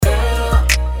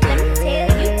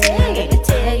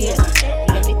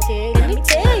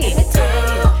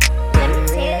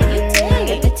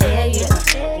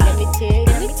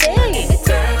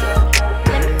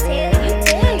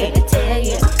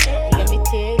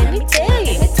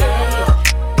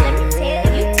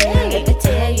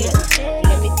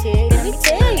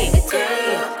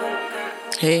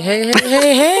Hey, hey,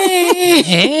 hey,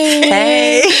 hey,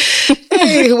 hey.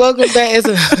 Hey, welcome back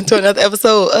to another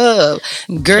episode of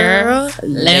Girl,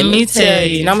 Let Me Tell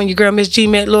You. And I'm your girl, Miss G.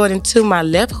 Lord, and to my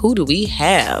left, who do we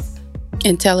have?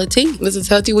 Intelli-T. Listen,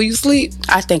 tell T, will you sleep?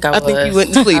 I think I think you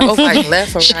went to sleep. Okay, like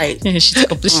left or right? She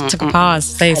took a pause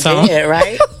to say something. Yeah,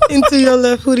 right? And to your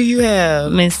left, who do you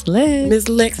have? Miss Lex. Miss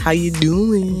Lex, how you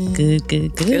doing?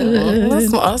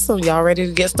 Good. Awesome. Y'all ready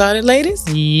to get started, ladies?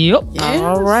 Yep. Yeah,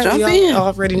 all right. jump We in.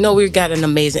 already know we've got an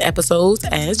amazing episode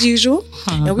as usual.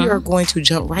 And we are going to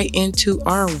jump right into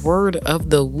our word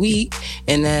of the week.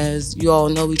 And as you all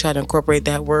know, we try to incorporate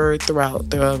that word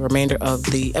throughout the remainder of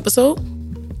the episode.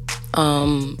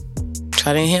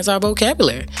 Try to enhance our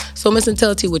vocabulary. So, Miss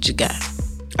Intelli-T, what you got?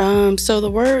 So the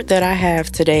word that I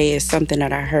have today is something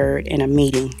that I heard in a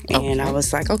meeting, and I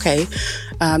was like, okay,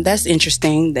 that's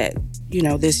interesting that,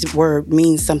 this word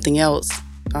means something else,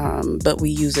 but we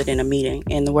use it in a meeting,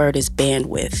 and the word is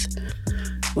bandwidth.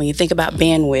 When you think about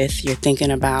bandwidth, you're thinking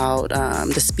about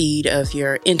the speed of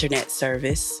your internet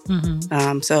service.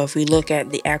 So if we look at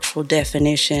the actual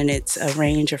definition, it's a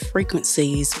range of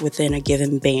frequencies within a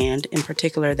given band, in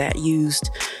particular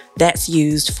that's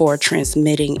used for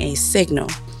transmitting a signal.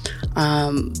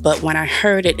 But when I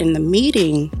heard it in the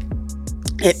meeting,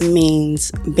 it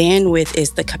means bandwidth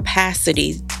is the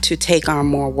capacity to take on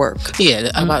more work. Yeah,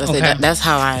 I'm about to say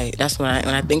that's when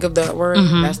I think of that word,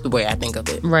 that's the way I think of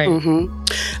it. Right.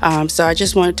 So I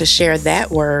just wanted to share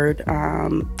that word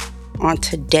on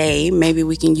today. Maybe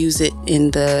we can use it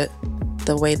in the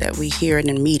way that we hear it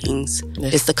in meetings.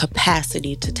 It's the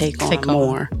capacity to take on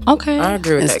more. Okay. I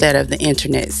agree with instead of the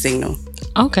internet signal.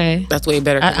 Okay. That's way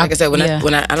better. Like I said, when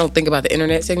I don't think about the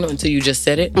internet signal until you just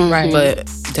said it. Right. But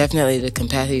definitely the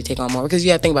capacity to take on more. Because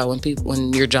you got to think about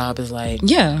when your job is like,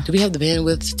 yeah, do we have the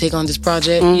bandwidth to take on this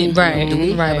project? Right. Do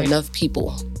we have enough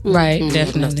people? Right.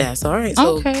 Definitely. Enough staff. So, all right.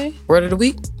 So, word of the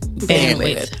week?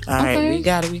 Bandwidth. All right. We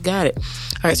got it.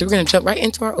 All right. So, we're going to jump right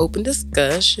into our open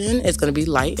discussion. It's going to be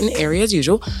light and airy as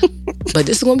usual. But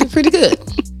this is going to be pretty good.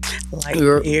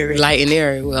 Light and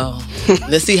airy. Well,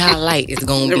 let's see how light it's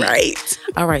going to be. Right.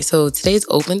 All right. So today's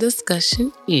open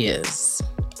discussion is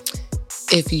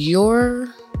if your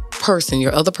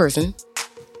other person,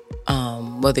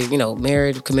 whether,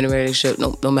 married, committed relationship,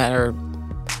 no matter,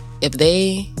 if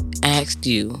they asked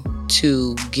you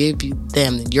to give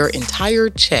them your entire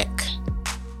check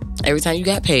every time you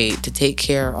got paid to take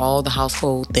care of all the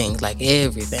household things, like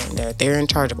everything, they're in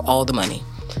charge of all the money.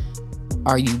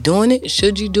 Are you doing it?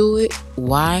 Should you do it?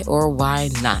 Why or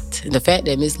why not? And the fact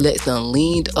that Miss Lex done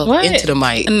leaned up into the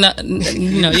mic.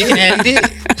 No, you can add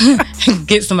it.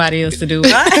 Get somebody else to do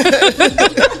it.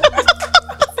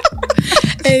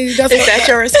 Hey, is that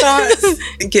your response?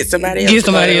 Get somebody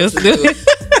else to do it.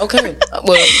 Okay.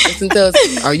 Well, listen to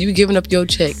us. Are you giving up your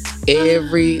check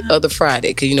every other Friday?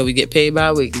 Because, we get paid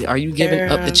bi-weekly. Are you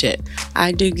giving up the check?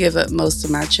 I do give up most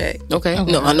of my check. Okay.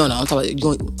 No. I'm talking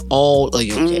about all of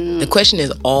your check. The question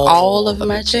is all of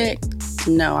my check?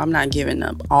 No, I'm not giving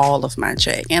up all of my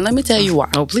check. And let me tell you why.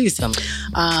 Oh, please tell me.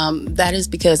 That is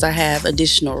because I have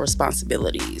additional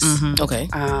responsibilities. Okay.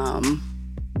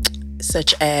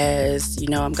 Such as,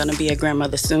 I'm going to be a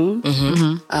grandmother soon.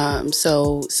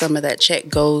 So some of that check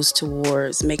goes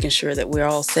towards making sure that we're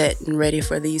all set and ready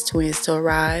for these twins to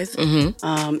arrive.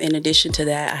 In addition to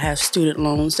that, I have student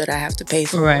loans that I have to pay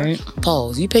for. Right.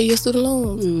 Pause. You pay your student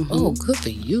loans? Oh, good for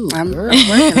you, girl. I'm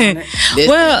working on it.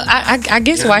 Well, I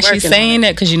guess why she's saying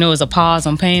that, because it's a pause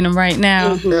on paying them right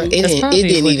now. Girl, it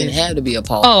didn't even have to be a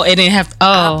pause. Oh, it didn't have to.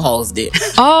 Oh. I paused it.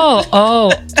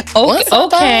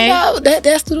 Okay.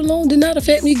 That student loan did not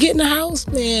affect me getting a house,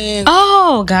 man.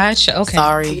 Oh, gotcha. Okay.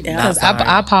 Sorry.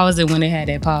 I paused it when it had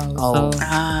that pause. Oh, so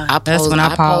I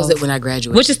paused it when I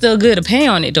graduated. Which is still good to pay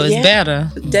on it, though. It's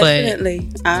better. Definitely.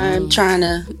 But, I'm trying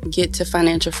to get to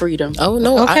financial freedom. Oh,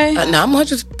 no. Okay. I'm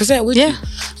 100% with you.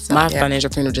 So, My financial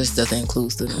freedom just doesn't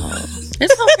include student loans.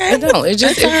 It's okay. It don't. It's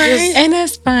just. And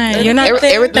that's fine. You're not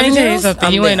there. Everything else,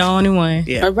 you ain't the only one.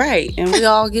 Yeah. Right. And we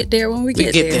all get there when we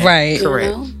get there. Right.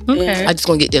 Correct. Okay. Yeah. I just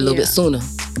gonna get there a little bit sooner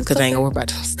because I ain't gonna worry about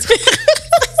those.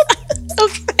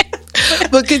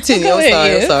 But continue.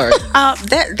 I'm sorry.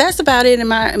 That's about it in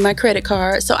my credit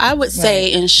card. So I would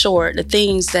say, in short, the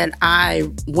things that I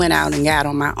went out and got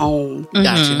on my own,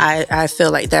 Gotcha. I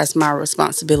feel like that's my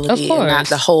responsibility, Of and not course.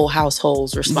 the whole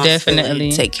household's responsibility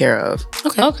Definitely. to take care of.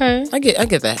 Okay. I get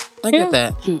that. I get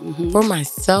that. For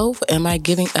myself, am I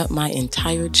giving up my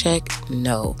entire check?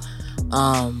 No.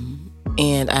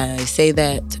 And I say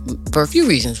that for a few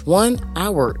reasons. One, I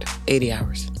worked 80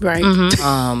 hours. Right.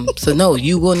 So no,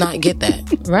 you will not get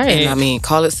that. Right. And I mean,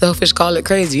 call it selfish, call it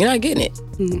crazy. You're not getting it.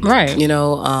 Right. You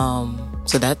know,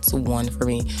 So that's one for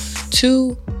me.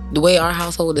 Two, the way our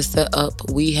household is set up,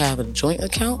 we have a joint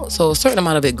account. So a certain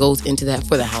amount of it goes into that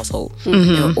for the household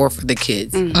or for the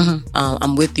kids.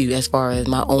 I'm with you as far as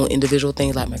my own individual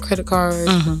things like my credit card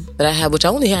that I have, which I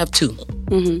only have 2.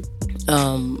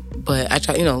 But I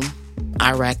try,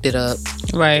 I racked it up.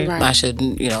 Right. I should,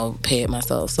 pay it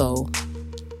myself. So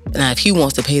now if he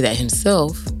wants to pay that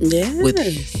himself with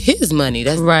his money,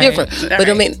 that's different.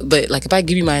 But but like if I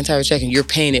give you my entire check and you're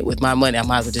paying it with my money, I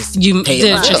might as well just pay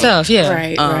it yourself. Yeah.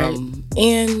 Right.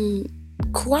 And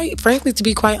quite frankly, to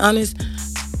be quite honest,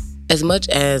 as much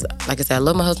as, like I said, I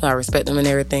love my husband, I respect him and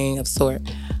everything of sort.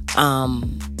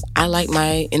 I like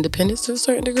my independence to a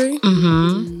certain degree.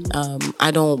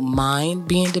 I don't mind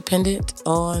being dependent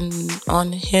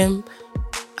on him.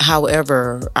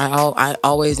 However, I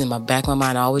always, in my back of my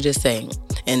mind, I always just say,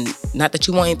 and not that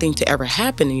you want anything to ever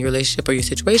happen in your relationship or your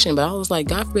situation, but I was like,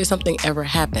 God forbid something ever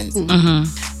happens.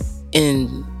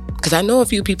 And because I know a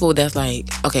few people that's like,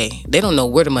 okay, they don't know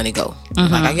where the money go.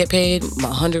 Like I get paid,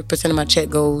 100% of my check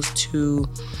goes to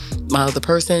my other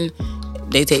person.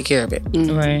 They take care of it.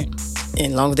 Right. And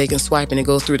as long as they can swipe and it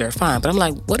goes through, they're fine. But I'm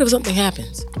like, what if something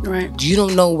happens? Right. You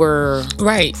don't know where.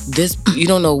 Right. You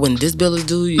don't know when this bill is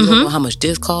due. You don't know how much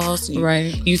this costs.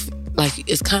 Right.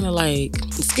 It's kind of like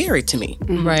scary to me.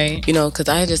 Right. Because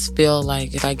I just feel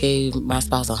like if I gave my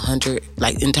spouse 100,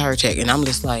 like entire check, and I'm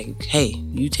just like, hey,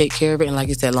 you take care of it. And like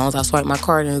you said, as long as I swipe my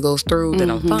card and it goes through, then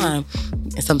I'm fine.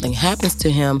 And something happens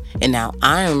to him, and now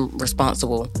I'm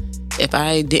responsible. If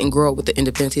I didn't grow up with the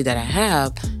independence that I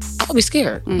have, I would be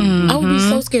scared. I would be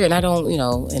so scared. And I don't,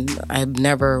 and I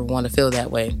never want to feel that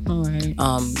way. Right.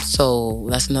 So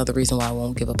that's another reason why I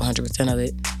won't give up 100% of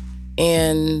it.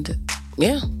 And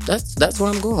yeah, that's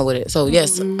where I'm going with it. So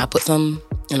yes, I put some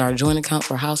in our joint account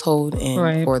for household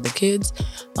and for the kids.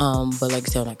 But like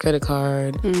I said, on my credit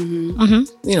card,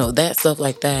 that stuff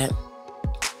like that.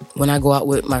 When I go out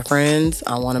with my friends,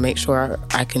 I want to make sure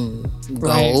I can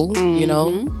go,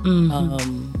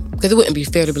 because it wouldn't be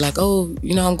fair to be like, oh,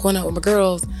 I'm going out with my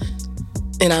girls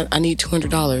and I need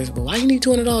 $200. Well, why you need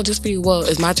 $200 just for you? Well,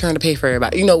 it's my turn to pay for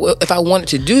everybody. If I wanted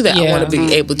to do that, I want to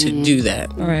be able to do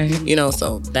that. Right.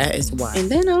 So that is why. And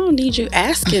then I don't need you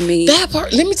asking me. That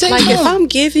part, let me tell you. Like, if I'm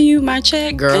giving you my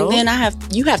check, girl, and then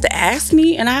you have to ask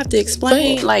me and I have to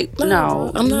explain,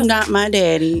 no, I'm not my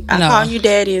daddy. I call you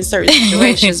daddy in certain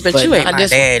situations, but you ain't my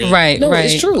daddy. Right, no, right.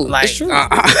 It's true. Like, it's true.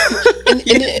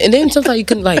 And then sometimes you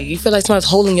can you feel like someone's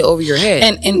holding it over your head.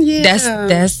 And that's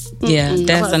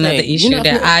another issue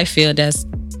that I feel that's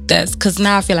because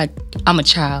now I feel like I'm a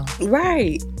child.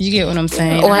 Right. You get what I'm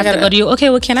saying? Or I gotta go to you. Okay,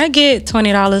 well, can I get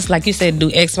 $20? Like you said,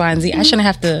 do X, Y, and Z. I shouldn't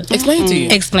have to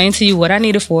explain to you what I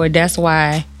need it for. That's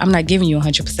why I'm not giving you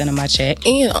 100% of my check.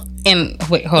 And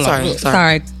wait, hold on.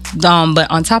 Sorry. But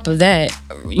on top of that,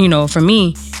 for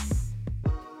me,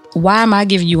 why am I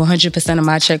giving you 100% of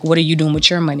my check? What are you doing with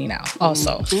your money now?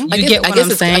 Also, you get what I'm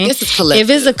saying? I guess it's collective.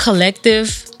 If it's a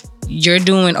collective, you're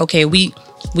doing okay. We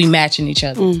matching each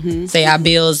other. Say our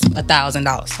bills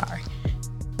 $1,000. Sorry,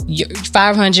 you're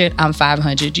 500. I'm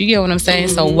 500. You get what I'm saying?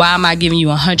 So why am I giving you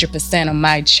 100% of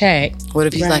my check? What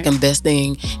if he's like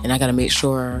investing, and I got to make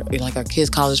sure like our kids'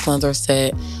 college funds are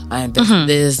set. I invest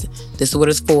this. This is what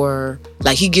it's for.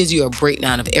 Like he gives you a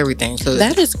breakdown of everything. So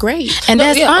that is great, and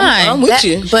that's fine. I'm with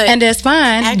you, and that's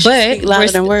fine. But speak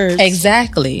louder than words.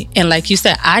 Exactly. And like you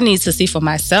said, I need to see for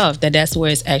myself that that's where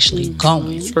it's actually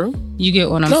going. True. You get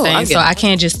what I'm saying? I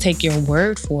can't just take your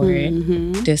word for it.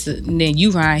 Then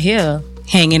you right here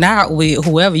hanging out with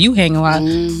whoever you hanging out,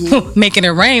 making it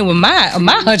rain with my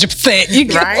 100%. You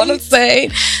get what I'm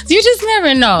saying? You just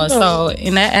never know. So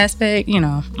in that aspect,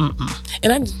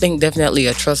 And I think definitely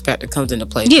a trust factor comes into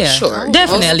play. Yeah, sure.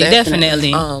 Definitely.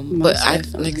 But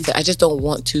like I said, I just don't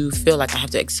want to feel like I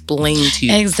have to explain to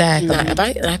you. Exactly. Now,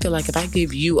 I feel like if I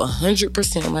give you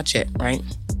 100% of my check, right?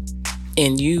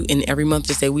 And every month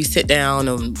to say we sit down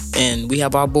and we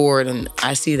have our board, and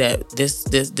I see that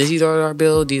these are our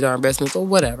bills, these are our investments, or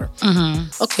whatever.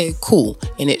 Okay, cool.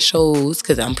 And it shows,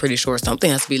 because I'm pretty sure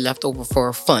something has to be left over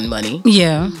for fun money.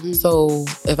 Yeah. So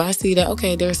if I see that,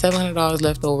 okay, there's $700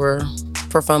 left over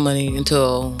for fun money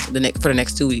until for the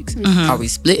next 2 weeks. Are we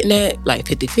splitting that like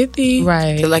 50-50?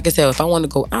 Right. Because like I said, if I want to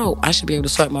go out, I should be able to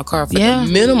swipe my card for the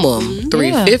minimum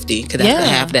 $350, because that's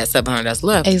half that $700 that's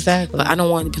left. Exactly. But I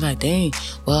don't want to be like, dang,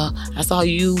 well, I saw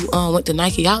you went to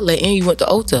Nike Outlet and you went to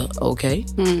Ulta. Okay.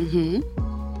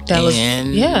 That was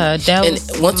and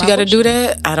once you got to do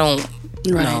that, I don't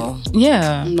know.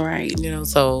 Yeah. Right.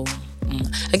 So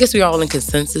I guess we're all in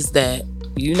consensus that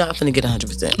you're not going to get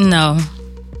 100%. No.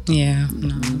 Yeah.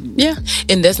 No. Yeah.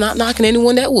 And that's not knocking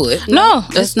anyone that would. No,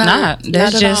 that's not.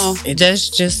 That's not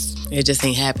just it just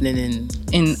ain't happening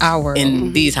in our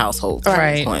these households.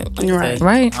 Right.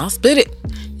 Right. I'll split it.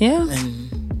 Yeah. And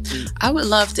I would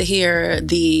love to hear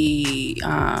the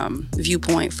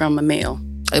viewpoint from a male.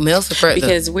 A male's perspective.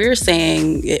 Because we're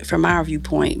saying it from our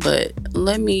viewpoint, but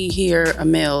let me hear a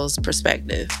male's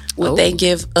perspective. Would they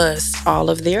give us all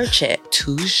of their check?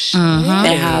 Touche.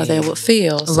 And how they would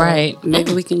feel. So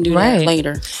maybe we can do that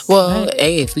later. Well,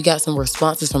 hey, if we got some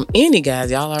responses from any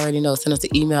guys, y'all already know, send us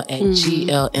an email at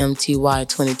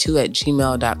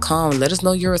glmty22@gmail.com. Let us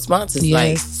know your responses.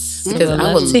 Yes. Because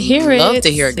I would to hear love it.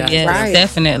 to hear it, guys. Yes,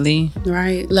 definitely.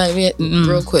 Right. Like,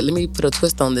 real quick, let me put a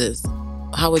twist on this.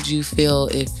 How would you feel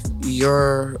if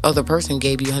your other person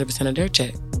gave you 100% of their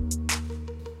check?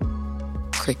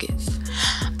 Crickets.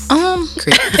 I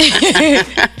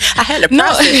had to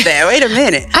process that. Wait a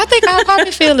minute. I think I'll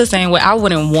probably feel the same way. I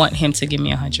wouldn't want him to give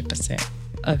me 100%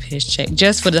 of his check,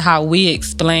 just for how we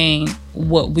explain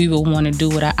what we would want to do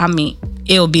with it. I mean,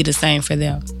 it'll be the same for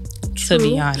them. To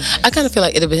be honest, I kind of feel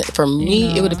like it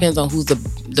would depend on who's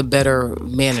the better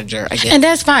manager, I guess. And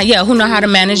that's fine. Yeah, who know how to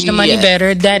manage the money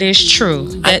better. That is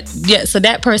true. So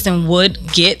that person would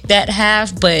get that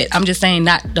half, but I'm just saying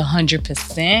not the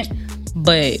 100%.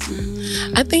 But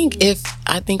I think if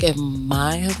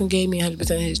my husband gave me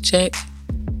 100% of his check,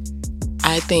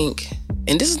 I think,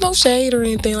 and this is no shade or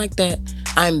anything like that,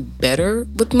 I'm better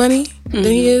with money than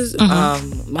he is. My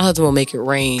husband will make it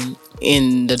rain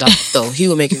in the dollar store. He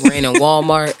will make it rain in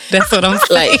Walmart. That's what I'm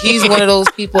saying. Like, he's one of those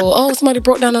people, somebody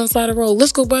broke down on the side of the road.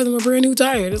 Let's go buy them a brand new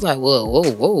tire. It's like,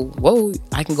 whoa.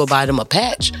 I can go buy them a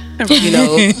patch. You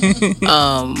know?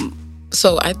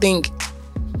 So I think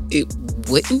it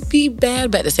wouldn't be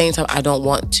bad, but at the same time, I don't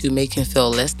want to make him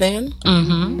feel less than.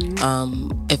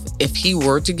 If he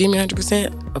were to give me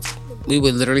 100%, we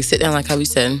would literally sit down like how we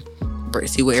said,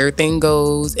 see where everything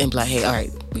goes, and be like, hey, all right,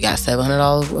 we got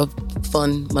 $700 of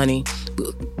fun money.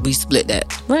 We split that.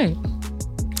 Right.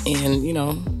 And,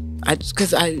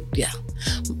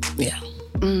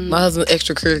 my husband's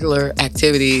extracurricular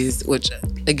activities, which,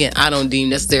 again, I don't deem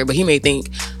necessary, but he may think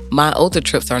my other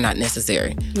trips are not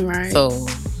necessary. Right. So,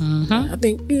 I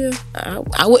think,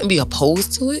 I wouldn't be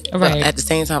opposed to it. Right. But at the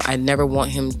same time, I never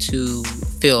want him to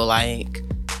feel like,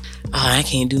 I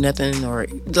can't do nothing, or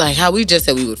like how we just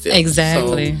said we would feel.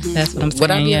 Exactly. So, that's what I'm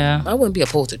saying. I wouldn't be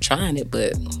opposed to trying it,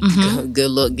 but good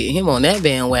luck getting him on that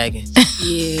bandwagon.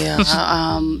 Yeah.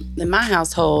 In my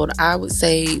household, I would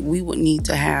say we would need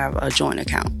to have a joint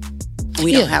account.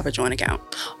 We don't have a joint account.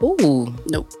 Ooh.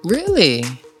 Nope. Really?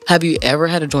 Have you ever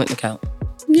had a joint account?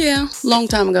 Yeah, long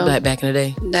time ago. Like back in the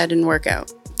day? That didn't work out.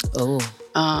 Oh.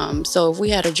 So if we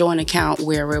had a joint account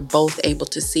where we're both able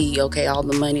to see, okay, all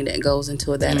the money that goes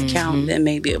into that account, then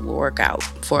maybe it will work out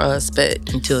for us.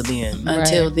 But until then,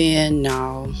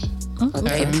 no.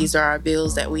 Okay, these are our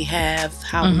bills that we have.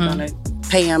 How we're gonna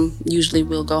pay them? Usually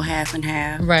we'll go half and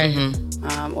half. Right.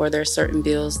 Or there's certain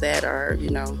bills that are,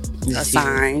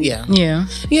 assigned. Yeah.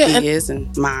 His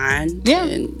and mine. Yeah.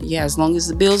 And as long as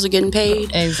the bills are getting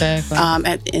paid. Exactly.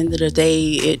 At the end of the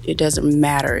day, it doesn't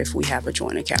matter if we have a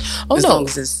joint account. As long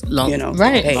as it's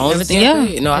right. Paid. Long as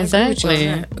paid. No, I agree with you on exactly.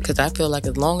 that, because I feel like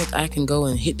as long as I can go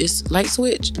and hit this light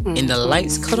switch and the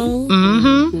lights cut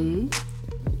on,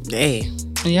 hey.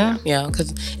 Yeah. Yeah, and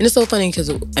it's so funny because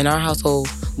in our household,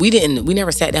 we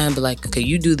never sat down and be like, okay,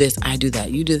 you do this, I do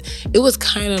that, you do. It was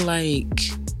kind of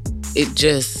like,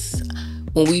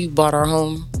 when we bought our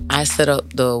home, I set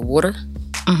up the water,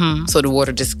 so the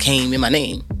water just came in my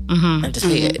name. I just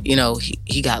paid it.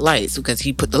 He got lights because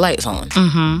he put the lights on,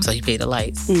 so he paid the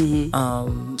lights.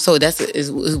 So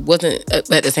it wasn't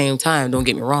at the same time. Don't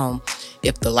get me wrong.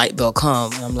 If the light bill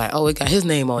come and I'm like, it got his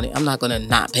name on it, I'm not gonna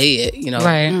not pay it.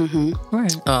 Right.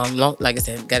 Right. Like I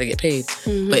said, gotta get paid.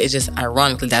 But it's just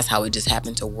ironically that's how it just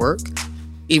happened to work.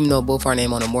 Even though both our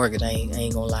name on the mortgage, I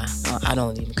ain't gonna lie. I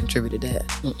don't even contribute to that.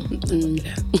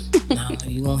 No,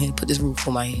 you go ahead and put this roof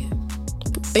on my head.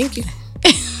 Thank you.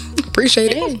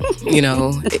 Appreciate it.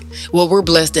 Well, we're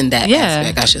blessed in that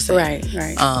aspect, I should say. Right.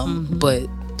 But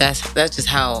that's just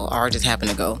how ours just happened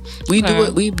to go. We do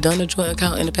it. We've done a joint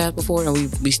account in the past before, and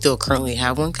we still currently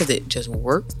have one because it just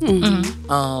worked.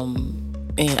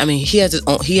 And I mean, he has his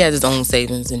own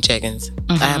savings and check-ins.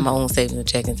 I have my own savings and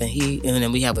check-ins, and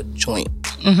then we have a joint.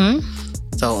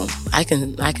 So I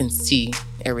can see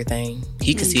everything.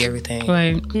 He can see everything.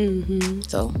 Right.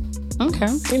 So okay.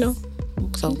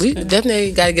 So we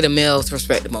definitely got to get a male's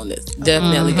perspective on this.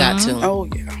 Definitely got to. Oh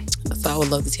yeah. So I would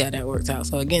love to see how that works out.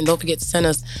 So again, don't forget to send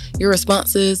us your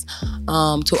responses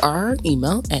to our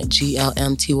email at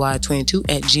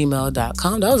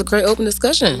glmty22@gmail.com. That was a great open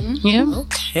discussion. Yeah.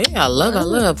 Okay, I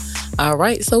love. All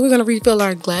right, so we're going to refill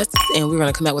our glasses and we're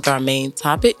going to come out with our main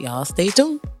topic. Y'all stay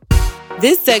tuned.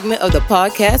 This segment of the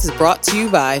podcast is brought to you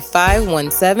by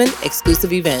 517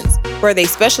 Exclusive Events, where they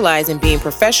specialize in being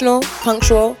professional,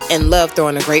 punctual, and love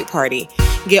throwing a great party.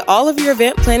 Get all of your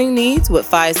event planning needs with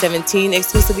 517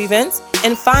 Exclusive Events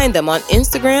and find them on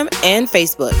Instagram and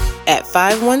Facebook at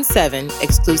 517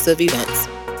 Exclusive Events.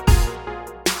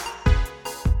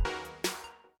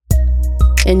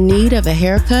 In need of a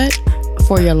haircut?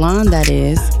 For your lawn, that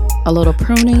is. A little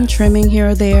pruning, trimming here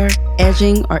or there,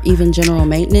 edging, or even general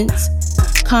maintenance?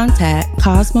 Contact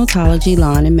Cosmetology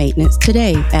Lawn and Maintenance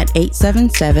today at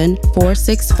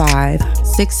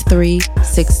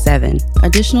 877-465-6367.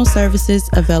 Additional services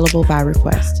available by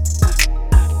request.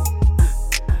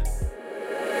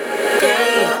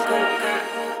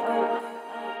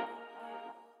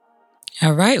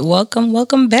 All right, welcome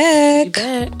back. You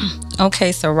back.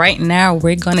 Okay, so right now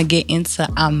we're going to get into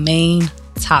our main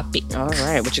topic. All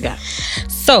right, what you got?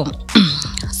 So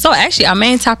actually, our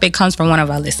main topic comes from one of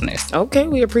our listeners. Okay,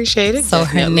 we appreciate it. So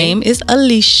definitely. Her name is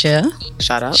Alicia.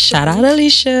 Shout out,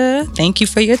 Alicia. Thank you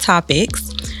for your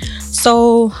topics.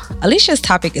 So Alicia's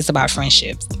topic is about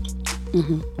friendships.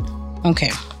 Okay.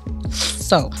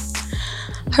 So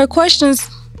her questions,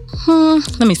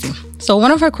 let me see. So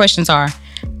one of her questions are,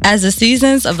 as the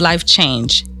seasons of life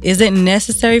change, is it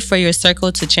necessary for your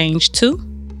circle to change too?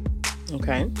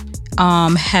 Okay.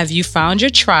 Have you found your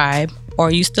tribe, or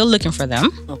are you still looking for them?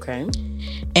 Okay.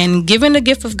 And given the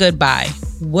gift of goodbye,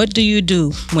 what do you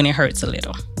do when it hurts a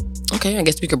little? Okay, I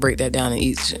guess we could break that down and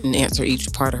answer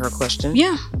each part of her question.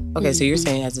 Yeah. Okay, so you're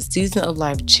saying as the season of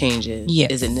life changes, yes,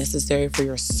 is it necessary for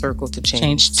your circle to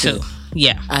change too?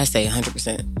 Yeah. I say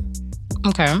 100%.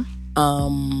 Okay.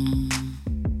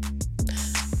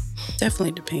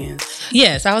 Definitely depends.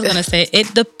 Yes, I was gonna say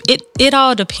it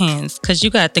all depends, because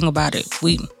you gotta think about it.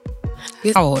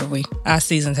 How old are we? Our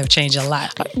seasons have changed a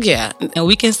lot. Yeah. And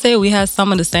we can say we have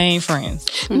some of the same friends.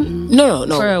 No.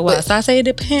 For a while. So I say it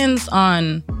depends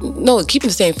on... No, keeping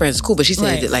the same friends is cool, but she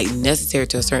said it like necessary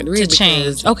to a certain degree. To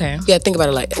change. Okay. Yeah, think about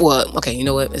it like, well, okay, you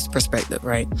know what? It's perspective,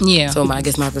 right? Yeah. So I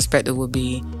guess my perspective would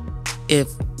be, if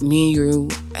me and you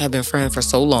have been friends for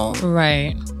so long.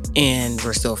 Right. And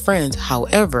we're still friends.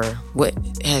 However, what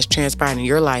has transpired in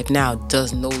your life now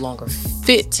does no longer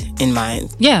fit in mine.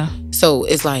 Yeah. So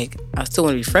it's like, I still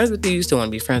want to be friends with you, still want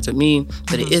to be friends with me,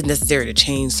 but it is necessary to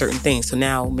change certain things. So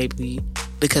now maybe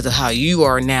because of how you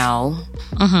are now,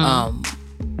 I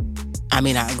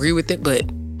mean, I agree with it, but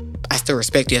I still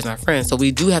respect you as my friend. So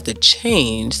we do have to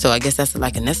change. So I guess that's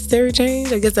like a necessary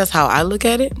change. I guess that's how I look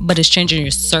at it. But it's changing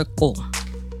your circle.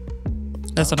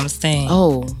 That's what I'm saying.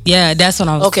 Oh. Yeah, that's what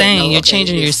I'm saying. You're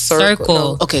changing your circle.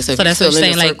 No. Okay, so if that's what you're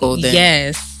saying. Circle, like, then,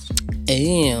 yes.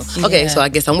 Damn. Okay, so I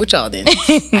guess I'm with y'all then.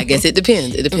 I guess it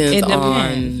depends. It depends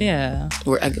on... Yeah.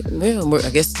 I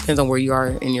guess it depends on where you are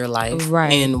in your life.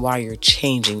 Right. And why you're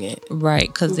changing it. Right,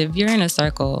 because if you're in a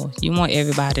circle, you want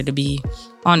everybody to be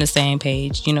on the same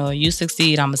page. You know, you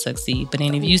succeed, I'm going to succeed. But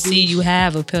then if you see you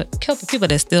have a couple people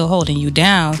that's still holding you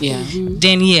down,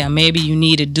 then maybe you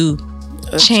need to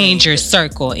change your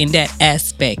circle in that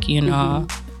aspect, you know.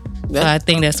 So I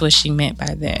think that's what she meant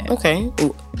by that. Okay.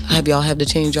 Have y'all had to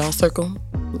change y'all circle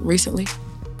recently?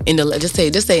 Just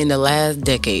say in the last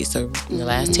decade, so in the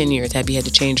last 10 years, have you had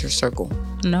to change your circle?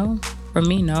 No. For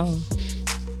me, no.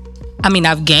 I mean,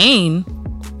 I've gained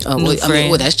new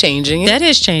friends. That's changing it. That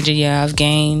is changing, yeah. I've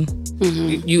gained.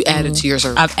 You added to your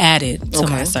circle. I've added to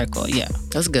my circle, yeah.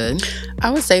 That's good. I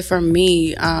would say for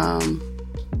me,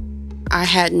 I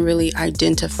hadn't really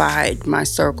identified my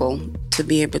circle to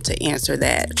be able to answer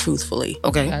that truthfully.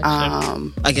 Okay.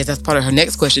 I guess that's part of her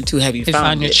next question too. Have you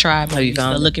found your tribe? Have you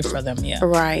found looking for them? Yeah.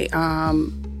 Right.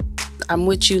 I'm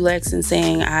with you, Lex, in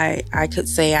saying I could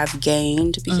say I've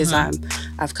gained because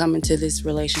I've come into this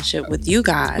relationship with you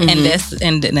guys, and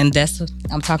that's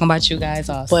I'm talking about you guys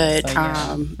also. But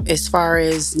as far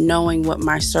as knowing what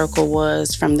my circle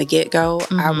was from the get-go,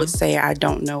 I would say I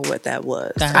don't know what that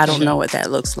was. Gotcha. I don't know what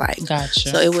that looks like.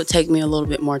 Gotcha. So it would take me a little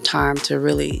bit more time to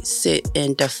really sit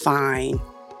and define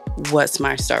what's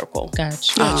my circle.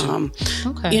 Gotcha.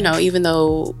 Okay. You know, even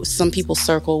though some people's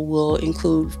circle will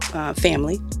include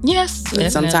family. Yes.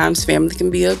 Sometimes family can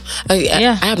be a...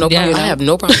 I have no problem. I have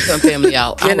no problem cutting family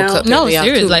out. You know? No,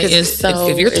 seriously. Like,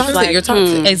 if you're toxic, you're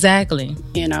toxic. Exactly.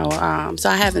 You know, so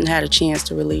I haven't had a chance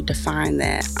to really define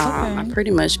that. I've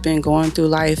pretty much been going through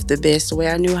life the best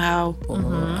way I knew how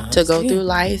to go through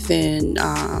life, and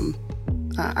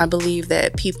I believe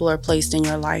that people are placed in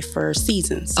your life for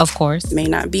seasons. Of course. It may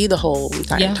not be the whole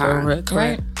entire time. Correct.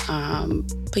 Right.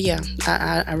 But yeah,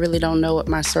 I really don't know what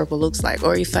my circle looks like,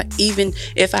 or even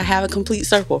if I have a complete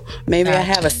circle, maybe I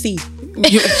have a C.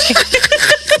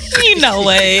 You know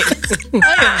what?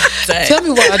 Tell me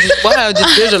why I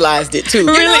just visualized it too.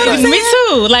 Really, me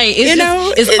too. Like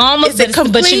it's almost,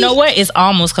 but you know what? It's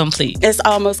almost complete. It's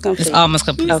almost complete.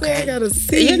 Okay, I got a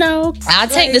C. I'll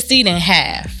take the C in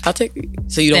half. I'll take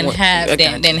so you don't want half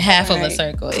half of a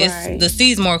circle. It's the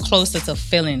C is more closer to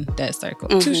filling that circle.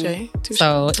 Touche.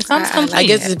 So it's almost complete. I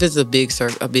guess if it's a big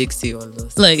circle, a big C on the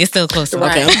list. Look, it's still close.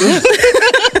 Okay.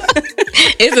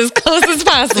 It's as close as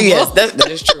possible. Yes, that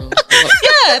is true.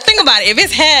 Yeah, think about it. If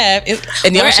it's half,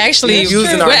 we're actually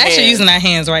using our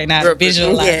hands right now to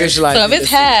visualize. So if it's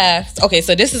half, okay,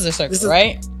 so this is a circle,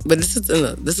 right? But this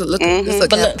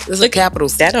is a capital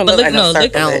C. That don't look like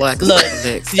a circle.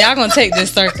 Look, y'all gonna take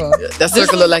this circle. That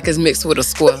circle look like it's mixed with a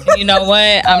square. You know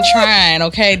what? I'm trying.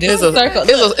 Okay, this is a circle.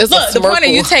 Look, the point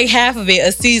is you take half of it.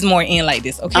 A C is more in like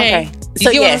this. Okay. So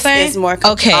you get what I'm saying? It's more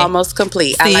almost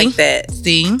complete. See? I like that.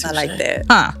 See? I like that.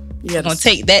 Huh? You're gonna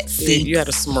take that C. You had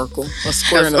a smirkle, a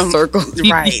square and a circle.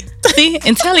 Right. See?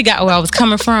 Until he got where I was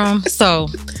coming from. So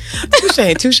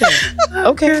touche.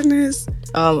 Okay.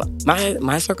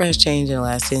 My circle has changed in the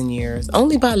last 10 years,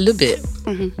 only by a little bit.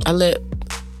 I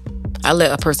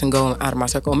let a person go out of my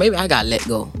circle. Maybe I got let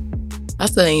go. I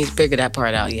still ain't figured that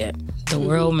part out yet. The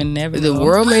world may never know. The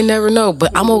world may never know,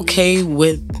 but I'm okay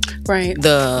with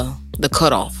the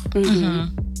cutoff. And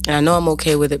I know I'm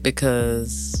okay with it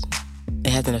because it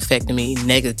hasn't affected me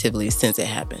negatively since it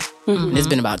happened. And it's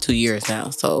been about 2 years now.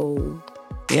 So,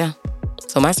 yeah.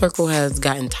 So my circle has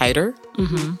gotten tighter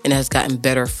and has gotten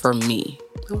better for me.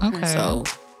 Okay. So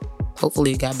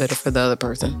hopefully it got better for the other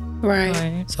person.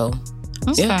 Right. So,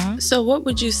 okay. Yeah. So what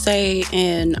would you say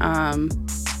in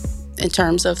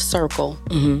terms of circle?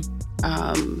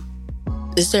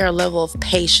 Is there a level of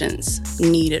patience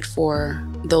needed for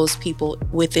those people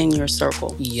within your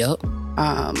circle? Yep.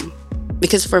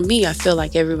 Because for me, I feel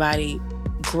like everybody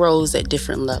grows at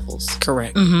different levels.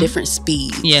 Correct. Different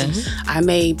speeds. Yes. I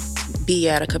may be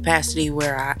at a capacity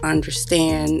where I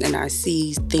understand and I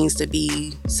see things to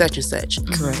be such and such.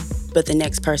 Correct. But the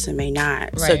next person may not.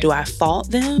 Right. So do I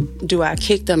fault them? Do I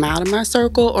kick them out of my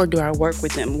circle, or do I work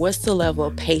with them? What's the level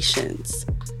of patience?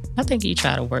 I think you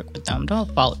try to work with them.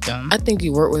 Don't fault them. I think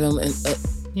you work with them if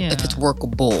it's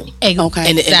workable. Okay.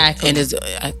 And exactly. And if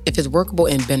it's workable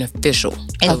and beneficial.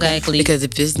 Exactly. Because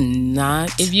if it's not...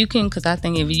 Because I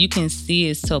think if you can see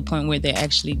it's to a point where they're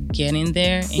actually getting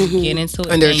there and getting into it.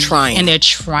 And they're trying. And they're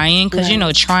trying.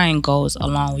 Because, trying goes a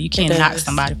long way. You can't knock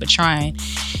somebody for trying.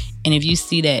 And if you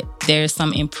see that there's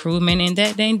some improvement in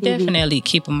that, then definitely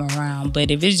keep them around. But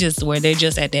if it's just where they're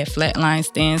just at that flat line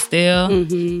standstill,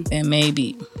 then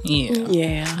maybe,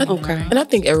 Okay. And I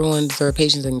think everyone deserves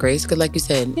patience and grace. Because like you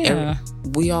said,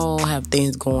 we all have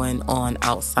things going on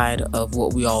outside of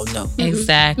what we all know.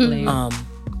 Exactly.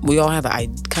 We all have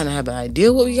kind of have an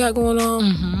idea what we got going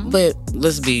on. But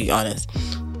let's be honest.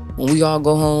 When we all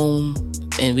go home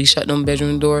and we shut them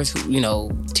bedroom doors,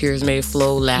 tears may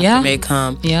flow, laughter may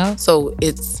come. Yeah. So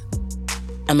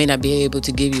I may not be able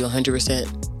to give you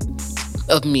 100%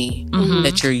 of me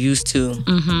that you're used to.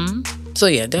 So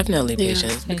yeah, definitely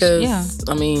patience because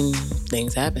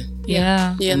things happen.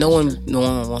 Yeah. No one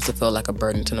wants to feel like a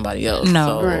burden to nobody else.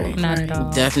 No, so not at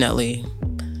all. Definitely.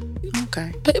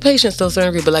 Okay. Patience to a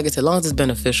certain degree, but like I said, as long as it's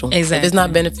beneficial. Exactly. If it's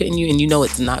not benefiting you and you know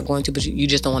it's not going to, but you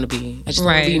just don't want to be. I just don't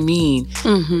want to be mean.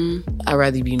 I'd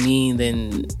rather be mean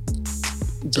than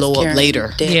blow up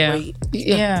later.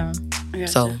 Yeah.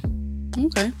 So.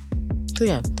 Okay. So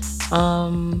yeah.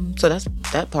 So that's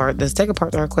that part. The second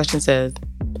part of our question says,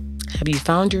 have you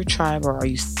found your tribe or are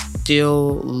you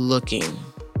still looking?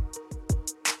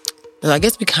 So I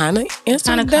guess we kind of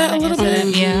answered that a little bit.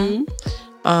 Yeah.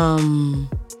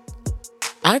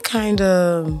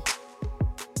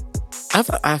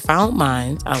 I found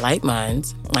mine. I like mine.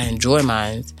 I enjoy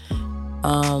mine.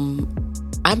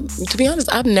 To be honest,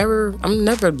 I'm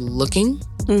never looking,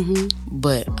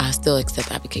 but I still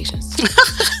accept applications.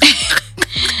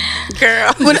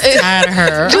 Girl, tired of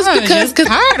her. Just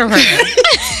tired of her.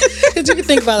 Because you can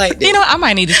think about like this. I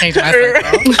might need to change my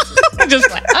circle. I'm just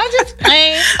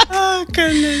playing. Oh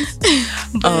goodness.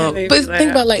 But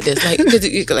think about like this, like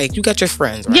you got your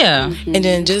friends, right? Yeah. And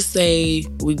then just say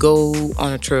we go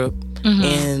on a trip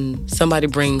and somebody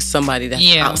brings somebody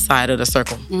that's outside of the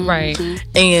circle, right?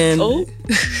 And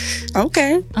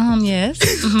okay, yes,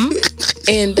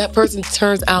 and that person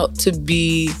turns out to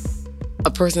be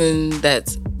a person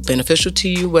that's beneficial to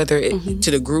you, whether it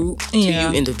to the group, to you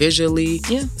individually,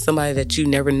 somebody that you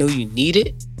never knew you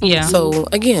needed. Yeah. So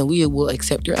again, we will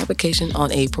accept your application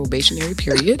on a probationary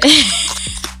period.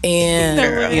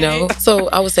 And, you know, so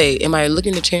I would say, am I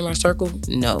looking to change my circle?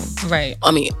 No. Right.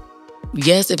 I mean,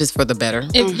 yes, if it's for the better.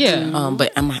 Yeah.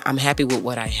 But I'm happy with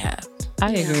what I have.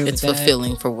 I agree with that. It's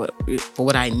fulfilling for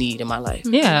what I need in my life.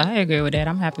 Yeah, I agree with that.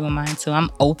 I'm happy with mine too.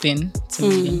 I'm open to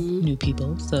meeting new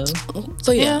people.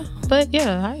 So yeah. But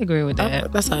yeah, I agree with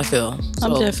that. That's how I feel. So,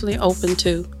 I'm definitely open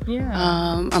to. Yeah.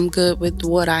 I'm good with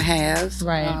what I have.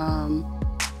 Right.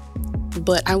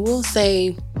 But I will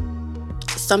say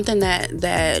something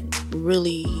that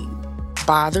really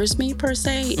bothers me per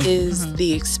se is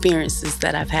the experiences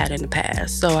that I've had in the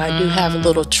past. So I do have a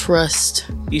little trust.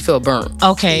 You feel burnt.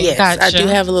 Okay. Yes, gotcha. I do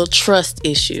have a little trust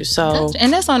issue. So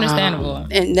that's understandable.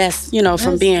 And that's, you know,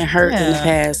 from being hurt in the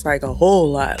past, like a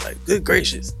whole lot. Like, good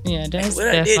gracious. Yeah, that's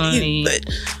what definitely. I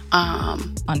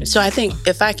did but so I think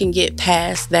if I can get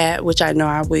past that, which I know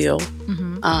I will,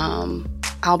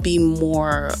 I'll be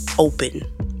more open.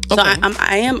 So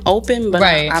I am open, but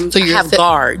I have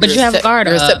guard. But you have guard.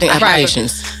 You're accepting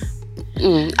applications.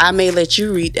 I may let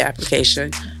you read the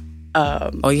application.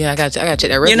 I got to check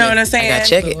that. You know what I'm saying? I got to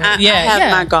check it. I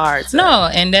have my guards. No,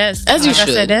 and that's as you should.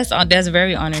 I said, that's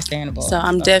very understandable. So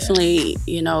I'm definitely,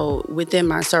 you know, within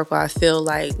my circle. I feel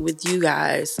like with you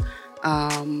guys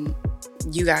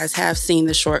have seen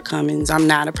the shortcomings. I'm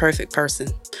not a perfect person.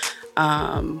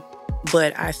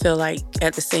 But I feel like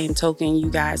at the same token,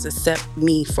 you guys accept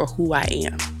me for who I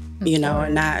am, you know,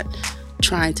 and not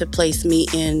trying to place me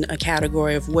in a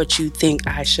category of what you think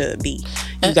I should be.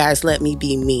 You guys let me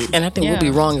be me. And I think we'd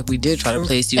be wrong if we did try to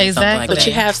place you in something like that. But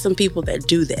you have some people that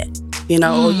do that. You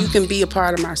know, you can be a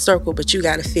part of my circle, but you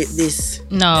got to fit this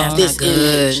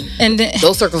image. And then,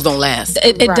 those circles don't last.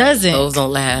 It doesn't. Those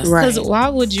don't last. Because why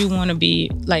would you want to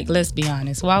be, like, let's be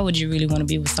honest, why would you really want to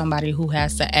be with somebody who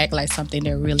has to act like something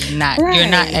they're really not? You're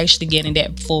not actually getting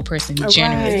that full person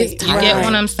generally. You get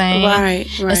what I'm saying? Right.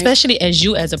 Especially as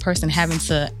you as a person having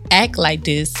to act like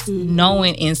this,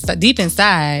 knowing deep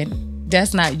inside,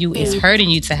 that's not you. It's hurting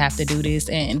you to have to do this,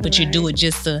 but you do it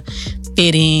just to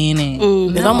fit in.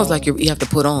 And it's almost like you have to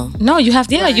put on. No, you have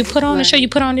to. You put on the show. You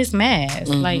put on this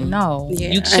mask. Like no,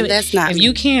 you should. That's not. If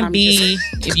you can't be,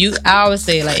 I always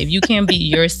say, like, if you can't be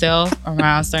yourself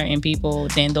around certain people,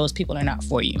 then those people are not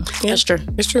for you. Yeah, that's true.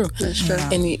 It's true. That's true.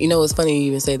 And you know, it's funny you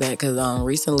even say that because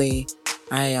recently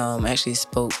I actually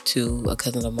spoke to a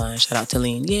cousin of mine. Shout out to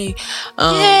Lean. Yay.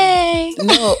 Yay.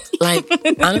 No, like,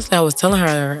 honestly, I was telling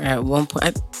her at one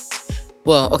point.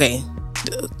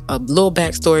 A little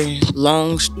backstory,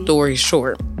 long story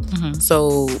short.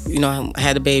 So, you know, I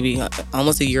had a baby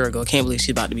almost a year ago. I can't believe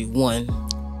she's about to be 1.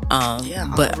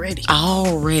 But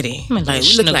already. Like,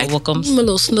 we look like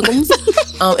little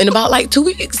snookums. In about like 2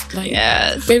 weeks. Like,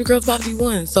 baby girl's about to be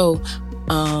 1. So,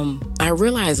 I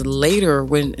realized later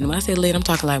when I say later, I'm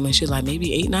talking like when she was like maybe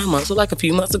 8-9 months, so like a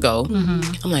few months ago.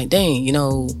 I'm like, dang, you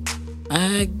know,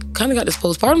 I kind of got this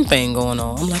postpartum thing going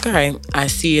on. I'm like, all right, I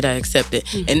see it, I accept it,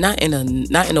 and not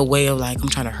in a way of like I'm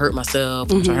trying to hurt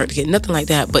myself, I'm trying to hurt the kid, nothing like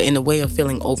that, but in a way of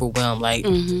feeling overwhelmed, like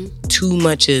too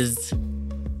much is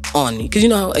on me. Because you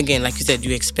know, again, like you said,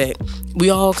 you expect. We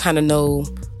all kind of know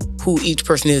who each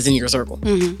person is in your circle,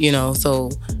 you know. So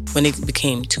when it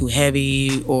became too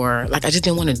heavy, or like I just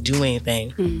didn't want to do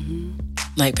anything.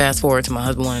 Like fast forward to my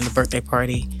husband wanting a birthday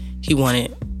party, he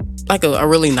wanted like a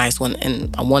really nice one,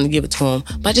 and I wanted to give it to him,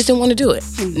 but I just didn't want to do it.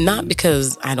 Not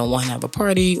because I don't want to have a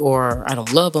party or I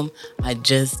don't love him.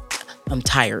 I'm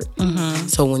tired.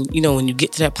 So when you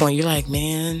get to that point, you're like,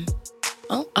 man,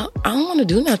 I don't want to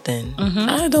do nothing.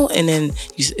 I don't. And then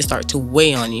it starts to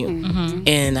weigh on you.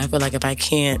 And I feel like if I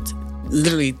can't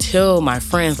literally tell my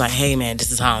friends like, hey man,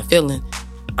 this is how I'm feeling,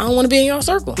 I don't want to be in your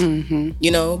circle.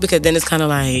 You know, because then it's kind of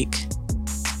like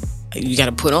you got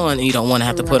to put on and you don't want to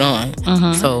have to put on.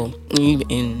 So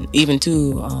even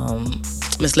too,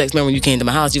 Miss Lex, remember when you came to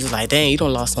my house, you was like, dang, you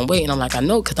done lost some weight. And I'm like, I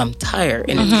know, because I'm tired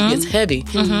and it gets heavy.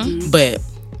 But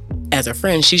as a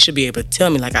friend, she should be able to tell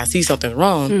me, like, I see something's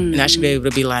wrong, and I should be able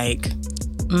to be like,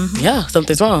 yeah,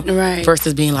 something's wrong. Right.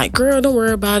 Versus being like, girl, don't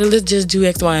worry about it. Let's just do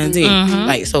X, Y, and Z.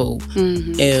 Like, so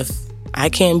if I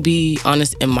can't be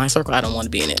honest in my circle, I don't want to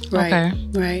be in it. Right.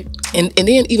 Right. And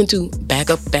then even to back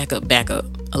up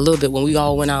a little bit, when we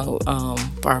all went out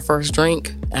for our first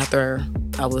drink after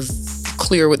I was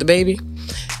clear with the baby.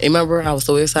 Remember, I was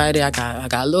so excited. I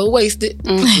got a little wasted,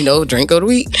 you know, drink of the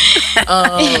week.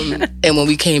 And when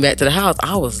we came back to the house,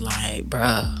 I was like,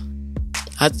 bruh,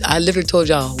 I literally told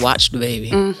y'all, watch the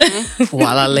baby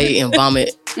while I lay and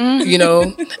vomit, you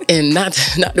know, and not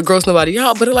to gross nobody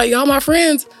out, but like, y'all my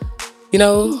friends. You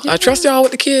know, I trust y'all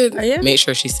with the kid. Make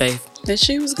sure she's safe. And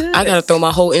she was good. I gotta throw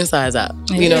my whole insides out,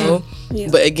 you know? Yeah.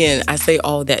 But again, I say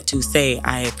all that to say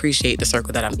I appreciate the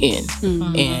circle that I'm in.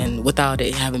 And without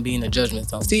it having been a judgment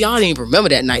zone. See, y'all didn't even remember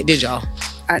that night, did y'all?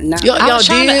 I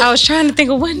was trying to think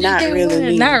of what Not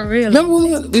really. Not really. Remember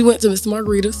when we went to Mr.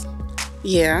 Margarita's?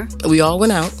 Yeah. We all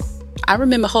went out. I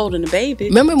remember holding the baby.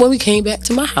 Remember when we came back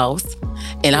to my house?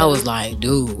 And I was like,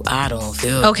 dude, I don't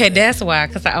feel okay, good. That's why.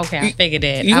 Because I figured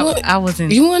that. I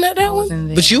wasn't. You weren't at that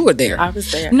one? But you were there. I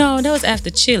was there. No, that was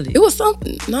after Chili. It was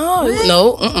something. No.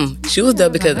 She was there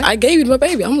because I gave you my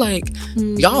baby. I'm like,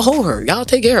 y'all hold her. Y'all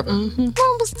take care of her. When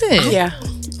was this? Yeah.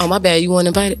 Oh, my bad. You weren't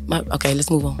invited? Okay,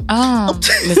 let's move on.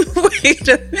 Wait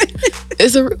a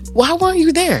minute. Why weren't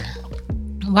you there?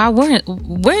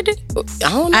 Where did? I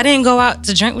don't know. I didn't go out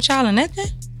to drink with y'all and that day.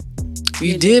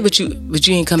 You did, but you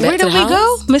ain't come back to the house.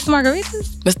 Where did we go? Mr.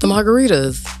 Margarita's? Mr.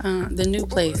 Margarita's. The new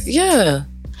place. Yeah.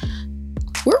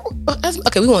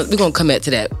 Okay, we're gonna come back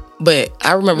to that. But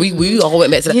I remember we all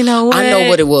went back to that. You know what? I know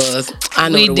what it was.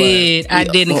 We did. I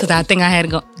didn't because I think I had to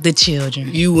go. The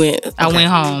children. You went. Okay. I went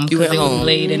home. You went home.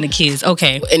 Late and the kids.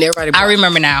 Okay. And everybody. I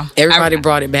remember now. Everybody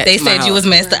brought it back. They said you was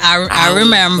messed up. I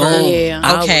remember.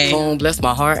 Yeah. Okay. I was gone. Bless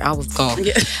my heart. I was gone.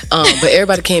 Yeah. But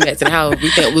everybody came back to the house. We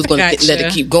thought we was gonna let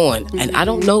it keep going. And I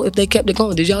don't know if they kept it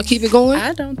going. Did y'all keep it going?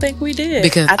 I don't think we did.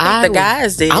 Because I think the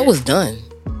guys did. I was done.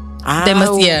 They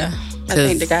must. Yeah. I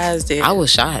think the guys did. I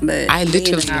was shot. But I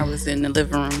literally. I was in the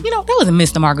living room. You know, that wasn't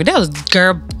Mr. Margaret. That was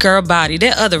Girl Body.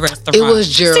 That other restaurant. It was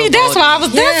Gerald. See, that's why I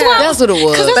was. That's what it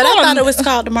was. But I thought it was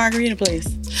called the Margarita place.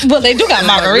 Well, they do got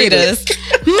margaritas.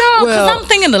 No, because I'm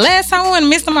thinking the last time when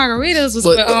Mr. Margaritas was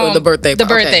the birthday. The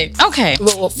birthday. Okay.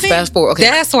 Well, fast forward. Okay.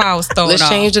 That's why I was throwing Let's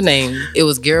change the name. It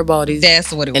was Garibaldi's.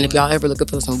 That's what it was. And if y'all ever looking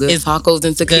for some good tacos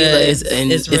and tequila,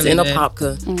 it's really in a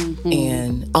popka.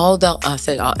 And all that I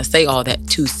say all that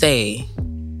to say,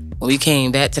 when we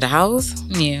came back to the house,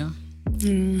 I'm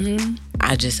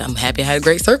happy I had a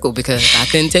great circle because I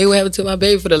couldn't tell you what happened to my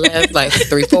baby for the last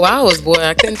 3-4 hours, boy.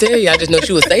 I couldn't tell you. I just know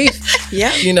she was safe.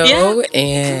 Yeah. You know?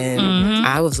 And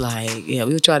I was like,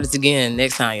 we'll try this again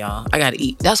next time, y'all. I gotta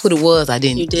eat. That's what it was. I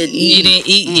didn't You didn't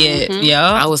eat yet. Yeah.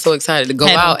 I was so excited to go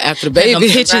out after the baby.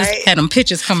 Had them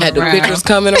pictures coming around. Had the pictures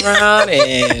coming around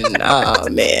and oh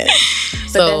man.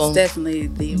 So that's definitely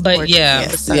the important.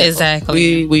 But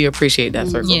exactly. We appreciate that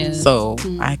circle. Yeah. So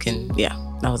I can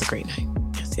that was a great night.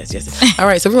 Yes. All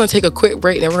right, so we're going to take a quick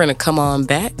break, and then we're going to come on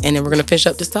back, and then we're going to finish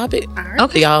up this topic. All right.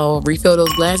 Okay. Y'all refill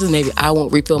those glasses. Maybe I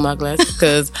won't refill my glasses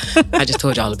because I just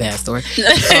told y'all a bad story.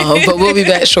 But we'll be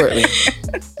back shortly.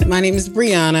 My name is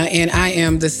Brianna, and I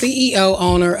am the CEO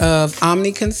owner of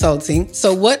Omni Consulting.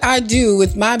 So what I do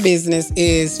with my business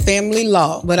is family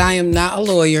law, but I am not a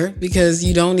lawyer because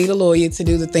you don't need a lawyer to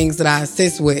do the things that I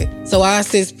assist with. So I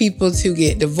assist people to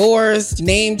get divorced,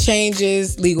 name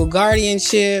changes, legal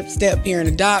guardianship, step-parent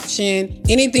adoption,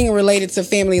 anything related to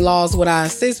family law is what I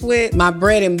assist with. My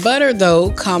bread and butter,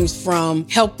 though, comes from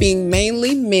helping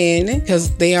mainly men because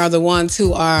they are the ones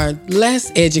who are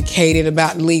less educated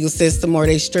about the legal system or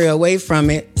they stray away from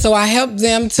it. So I help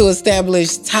them to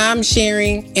establish time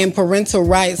sharing and parental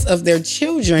rights of their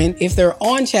children. If they're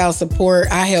on child support,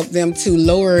 I help them to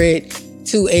lower it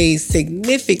to a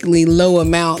significantly low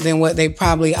amount than what they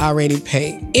probably already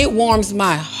pay. It warms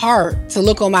my heart to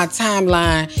look on my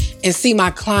timeline and see my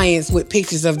clients with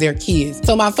pictures of their kids.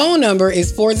 So my phone number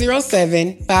is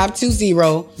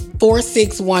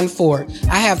 407-520-4614.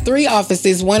 I have 3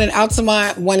 offices, one in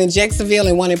Altamont, one in Jacksonville,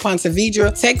 and one in Ponte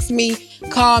Vedra. Text me,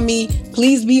 call me,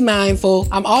 please be mindful.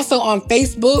 I'm also on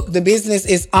Facebook. The business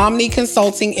is Omni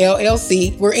Consulting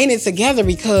LLC. We're in it together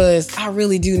because I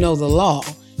really do know the law.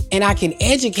 And I can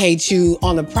educate you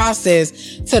on the process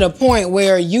to the point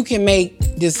where you can make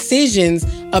decisions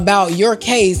about your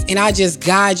case, and I just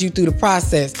guide you through the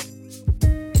process.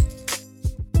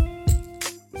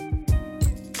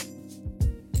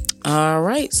 All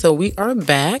right, so we are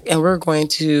back, and we're going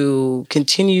to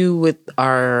continue with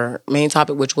our main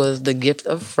topic, which was the gift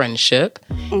of friendship.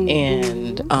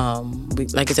 And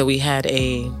like I said, we had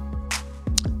a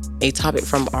topic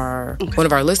from one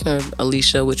of our listeners,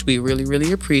 Alicia, which we really,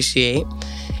 really appreciate.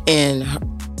 And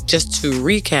just to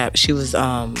recap, she was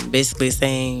basically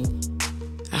saying,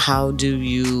 how do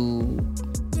you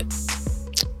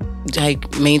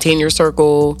maintain your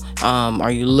circle?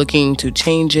 Are you looking to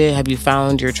change it? Have you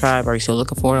found your tribe? Are you still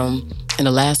looking for them? And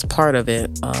the last part of it,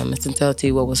 Ms.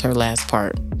 Intelti, what was her last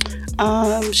part?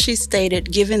 She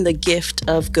stated, given the gift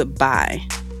of goodbye,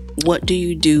 what do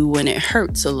you do when it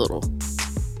hurts a little?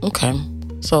 Okay.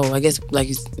 So I guess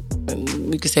we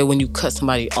could say when you cut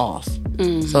somebody off.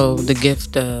 So the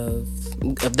gift of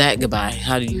that goodbye,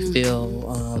 how do you feel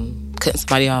cutting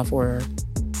somebody off or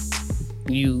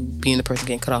you being the person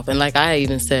getting cut off. And like I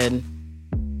even said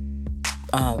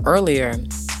earlier,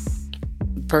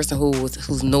 the person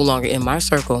who's no longer in my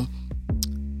circle,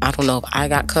 I don't know if I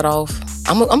got cut off.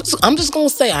 I'm just gonna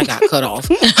say I got cut off.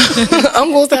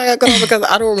 I'm gonna say I got cut off because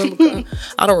I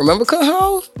don't remember cutting her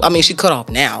off. I mean, she cut off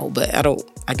now, but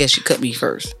I guess she cut me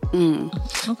first.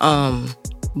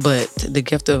 But the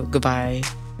gift of goodbye,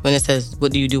 when it says,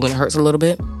 "What do you do when it hurts a little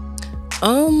bit?"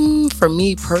 For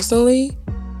me personally,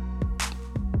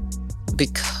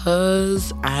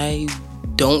 because I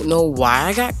don't know why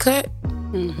I got cut,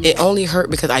 it only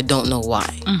hurt because I don't know why.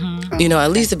 You know,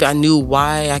 at least if I knew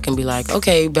why, I can be like,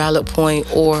 okay, valid point,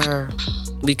 or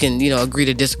we can, you know, agree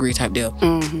to disagree type deal.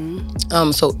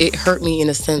 So it hurt me in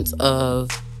a sense of,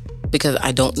 because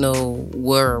I don't know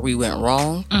where we went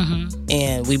wrong.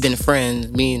 And we've been friends,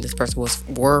 me and this person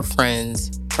were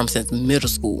friends from since middle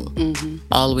school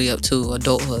all the way up to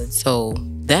adulthood. So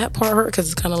that part hurt because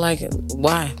it's kind of like,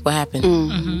 why? What happened?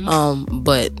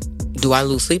 But do I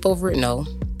lose sleep over it? No.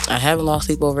 I haven't lost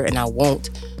sleep over it, and I won't.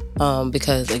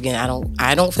 Because again,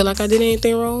 I don't feel like I did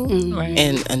anything wrong.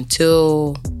 And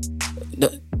until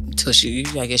she,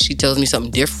 I guess she tells me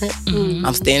something different,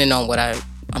 I'm standing on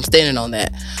I'm standing on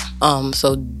that.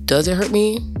 So does it hurt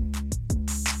me?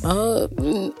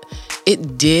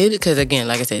 It did, because again,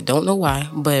 like I said, don't know why,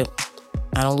 but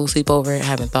I don't lose sleep over it. I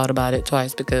haven't thought about it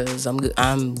twice because I'm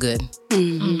good.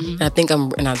 And I think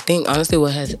honestly,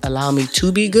 what has allowed me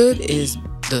to be good is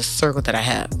the circle that I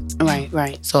have.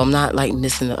 Right. So I'm not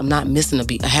missing a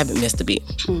beat. I haven't missed a beat.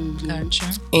 Gotcha.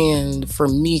 And for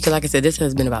me, because like I said, this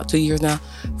has been about 2 years now.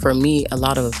 For me, a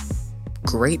lot of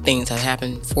great things have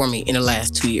happened for me in the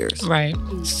last 2 years. Right.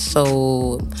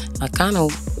 So it's kind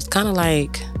of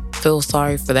like feel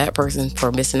sorry for that person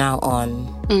for missing out on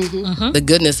the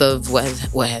goodness of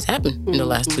what has happened in the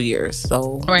last 2 years.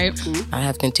 So I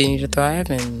have continued to thrive,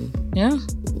 and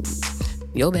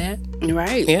you're bad.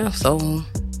 Right. Yeah. So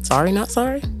sorry, not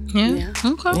sorry. Yeah.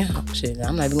 Okay. Yeah. Shit,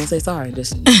 I'm not even gonna say sorry.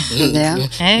 Just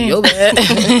Hey. you're bad.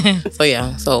 So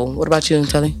yeah. So what about you,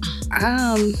 Telly?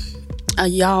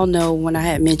 Y'all know when I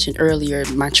had mentioned earlier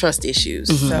my trust issues.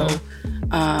 So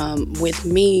with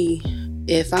me,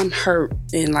 if I'm hurt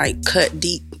and like cut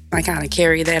deep, I kind of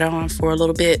carry that on for a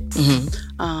little bit.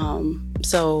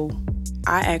 So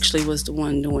I actually was the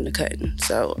one doing the cutting.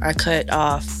 So I cut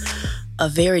off a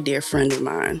very dear friend of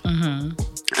mine.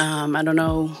 I don't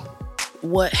know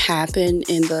what happened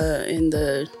in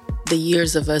the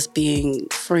years of us being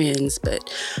friends, but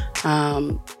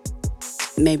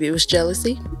maybe it was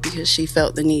jealousy because she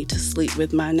felt the need to sleep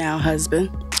with my now husband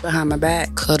behind my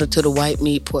back. Cut her to the white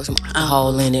meat, pour some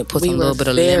alcohol in it, put some little bit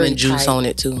of lemon juice on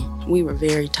it too. We were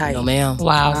very tight. No, ma'am.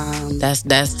 Wow. That's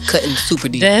cutting super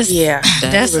deep. That's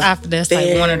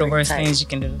like one of the worst tight. things you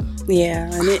can do.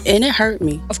 Yeah, and it hurt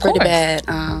me pretty course. bad.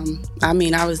 I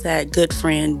mean, I was that good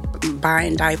friend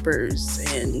buying diapers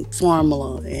and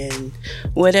formula and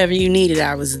whatever you needed,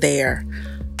 I was there.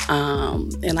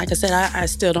 And like I said, I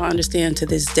still don't understand to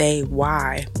this day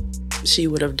why she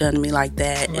would have done me like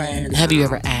that. Right. And Have you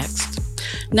ever asked?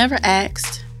 Never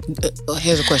asked.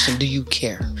 Here's a question. Do you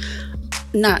care?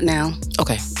 Not now.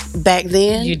 Okay. Back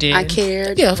then, You did. I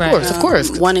cared. Yeah, of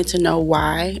course. Wanted to know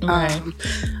why. Right.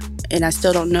 And I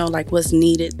still don't know like what's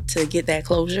needed to get that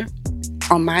closure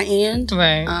on my end.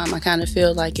 Right. I kind of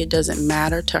feel like it doesn't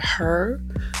matter to her.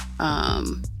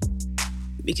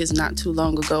 Because not too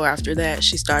long ago after that,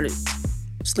 she started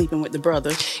sleeping with the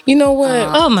brother. You know what?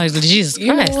 Oh my Jesus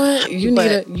Christ. You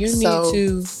know what?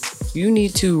 You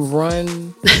need to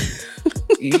run.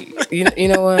 you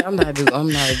know what? I'm not going to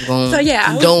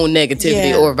condone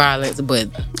negativity or violence, but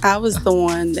I was the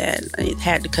one that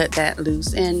had to cut that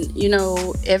loose. And you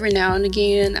know, every now and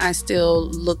again, I still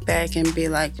look back and be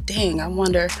like, "Dang, I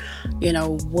wonder, you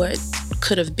know, what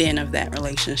could have been of that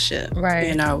relationship." Right.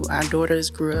 You know, our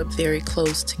daughters grew up very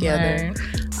close together.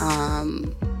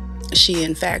 Right. She,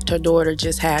 in fact, her daughter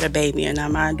just had a baby, and now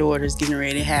my daughter's getting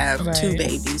ready to have two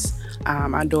babies.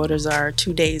 Our daughters are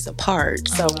 2 days apart,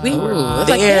 so we were it's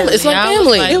like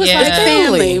family. It was like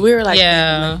family. We were like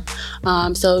Yeah.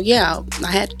 family. So yeah,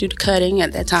 I had to do the cutting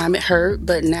at that time. It hurt,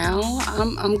 but now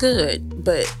I'm good.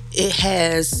 But it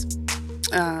has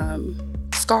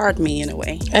scarred me in a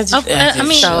way. I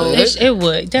mean, it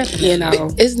would definitely. You know,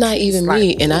 it's not even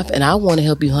me, and I want to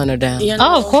help you hunt her down. You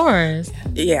know? Oh, of course.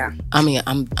 Yeah. I mean,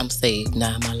 I'm saved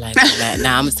now. My life is that.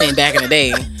 Now I'm saying back in the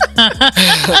day,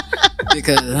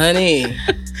 because honey,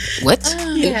 what?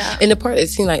 Yeah. And the part it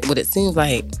seems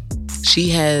like she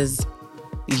has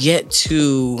yet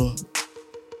to.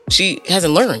 She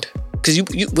hasn't learned because you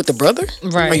with the brother.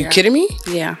 Right. Are you kidding me?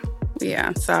 Yeah.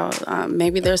 Yeah, so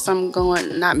maybe there's something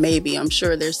going, not maybe, I'm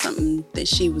sure there's something that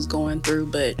she was going through,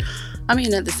 but I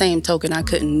mean, at the same token, I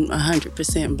couldn't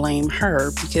 100% blame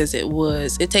her because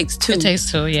it takes two. It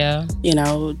takes two, yeah. You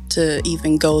know, to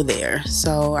even go there.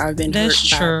 So I've been hurt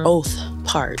by both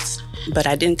parts, but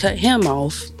I didn't cut him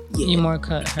off. Yeah. You more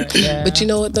cut her, yeah. But you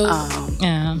know what though?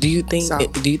 Yeah. Do you think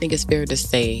it's fair to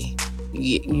say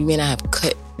you may not have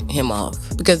cut him off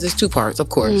because there's two parts, of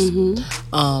course.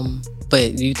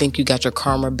 But do you think you got your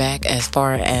karma back as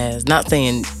far as, not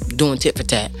saying doing tit for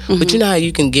tat, but you know how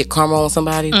you can get karma on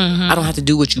somebody? I don't have to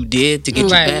do what you did to get you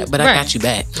back, but I got you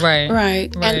back.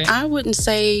 Right. And I wouldn't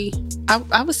say,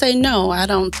 I would say no, I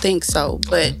don't think so.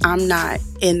 But I'm not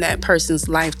in that person's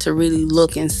life to really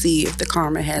look and see if the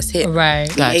karma has hit. Right.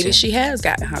 Gotcha. Maybe she has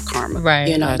gotten her karma. Right.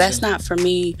 You know, Gotcha. that's not for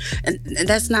me. And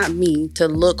that's not me to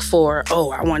look for,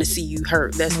 oh, I want to see you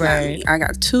hurt. That's not me. I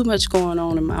got too much going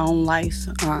on in my own life.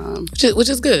 Which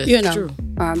is good. You know, True.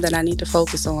 That I need to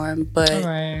focus on. But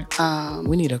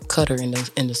we need a cutter in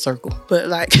the circle. But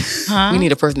like, we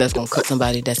need a person that's gonna cut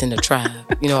somebody that's in the tribe.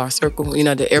 You know, our circle. You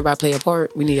know, that everybody play a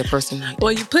part. We need a person like that.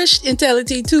 Well, you push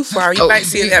intelligence too far, you might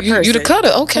see that person. You the cutter,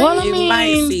 okay? Well, you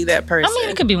might see that person. I mean,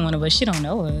 it could be one of us. She don't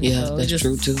know us. Yeah, so that's just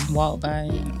true too. Walk by.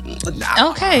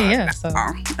 Okay, yeah. So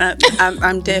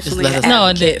I'm definitely an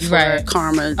advocate for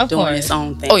karma doing its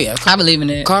own thing. Oh yeah, I believe in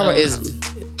it. Karma is.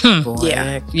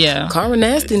 Yeah. Karma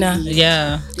nasty now.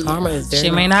 Yeah. Karma is there. She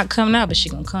may not come now, but she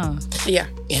gonna come. Yeah.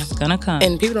 It's gonna come.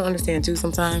 And people don't understand too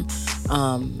sometimes.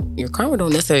 Your karma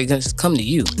don't necessarily just come to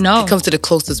you. No. It comes to the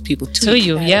closest people to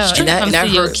you. Yeah. And that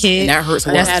hurts. And that hurts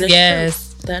more.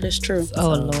 That is true.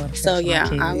 Oh Lord. So yeah,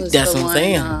 I was That's the what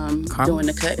I'm one doing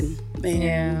the cutting.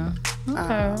 And,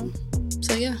 Okay.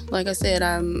 So yeah, like I said,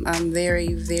 I'm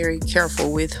very, very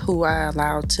careful with who I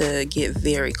allow to get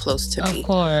very close to me. Of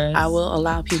course. I will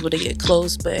allow people to get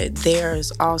close, but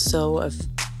there's also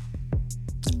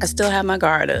I still have my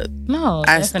guard up. No,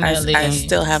 definitely. I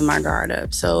still have my guard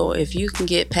up. So if you can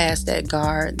get past that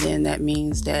guard, then that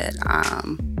means that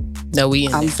I'm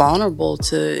vulnerable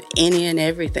to any and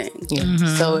everything. Yeah.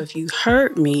 So if you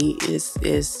hurt me, it's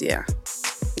yeah.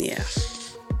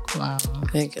 Wow.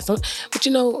 So, but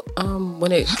you know,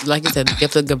 when it, like you said, the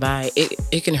gift of goodbye,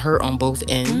 it can hurt on both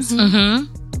ends.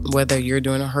 Whether you're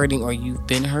doing a hurting or you've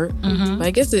been hurt. But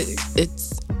I guess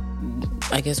it's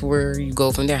where you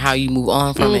go from there, how you move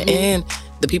on from it, and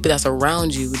the people that's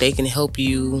around you, they can help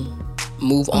you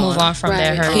move on from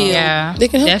that hurt. Yeah, they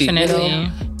can help definitely. You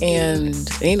know? And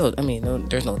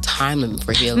there's no time limit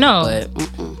for healing. No, but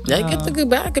that gift of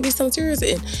goodbye could be something serious,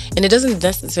 and it doesn't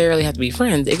necessarily have to be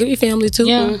friends. It could be family too.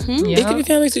 Yeah, it could be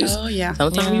family too. Oh yeah.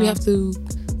 Sometimes you have to,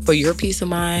 for your peace of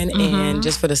mind and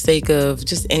just for the sake of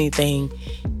just anything,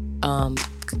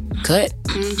 cut,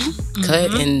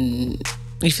 and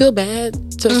you feel bad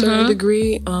to a certain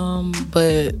degree,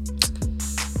 but.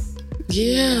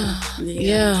 Yeah.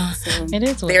 So it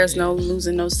is. There's no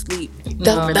losing no sleep.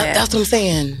 That's what I'm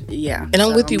saying. Yeah. And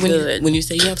I'm with you when you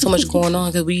say you have so much going on,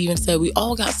 because we even said we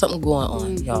all got something going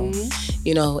on, y'all.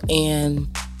 You know, and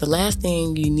the last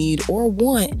thing you need or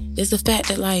want is the fact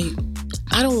that, like,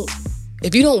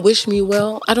 if you don't wish me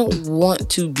well, I don't want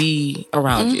to be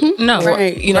around you. No, or,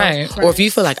 you know, or if you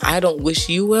feel like I don't wish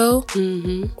you well,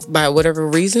 by whatever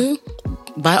reason,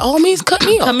 by all means, cut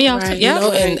me off. Cut me off. Right? You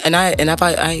know, and if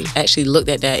I actually looked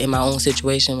at that in my own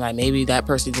situation, like maybe that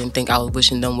person didn't think I was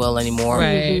wishing them well anymore,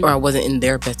 or I wasn't in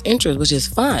their best interest, which is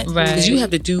fine, because you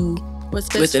have to do what's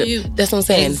best for you. That's what I'm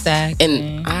saying. Exactly.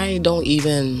 And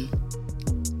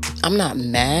I'm not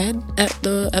mad at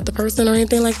the person or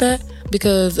anything like that,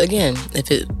 because again, if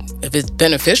it's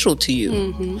beneficial to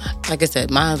you, like I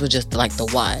said, mine was just like the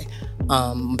why,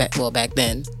 back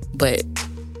then, but.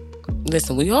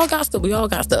 Listen, we all got stuff. We all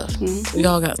got stuff. And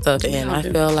I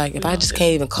feel like if I just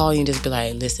can't even call you and just be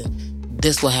like, listen,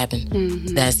 this will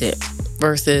happen. That's it.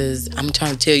 Versus I'm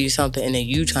trying to tell you something and then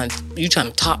you trying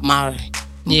to top my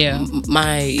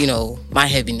my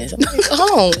heaviness. I'm like,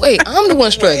 hold on, wait, I'm the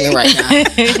one struggling right now.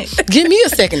 Give me a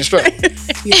second to struggle.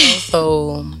 You know,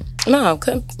 so no,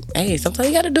 hey, sometimes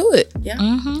you got to do it. Yeah.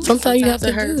 Sometimes you have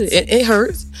to do it. It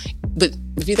hurts, but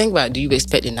if you think about it, do you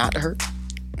expect it not to hurt?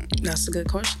 That's a good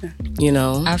question. You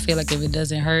know, I feel like if it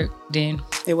doesn't hurt, then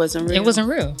it wasn't real. It wasn't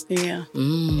real. Yeah.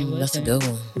 That's a good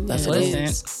one. That's a good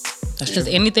one. Because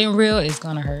anything real is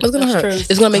gonna hurt. It's gonna hurt. True.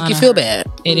 It's gonna make you feel bad.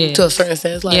 It is to a certain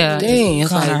sense. Like, dang,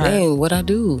 it's like, dang, what I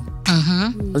do.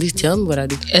 At least tell me what I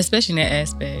do. Especially in that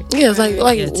aspect. Yeah, it's like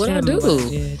what I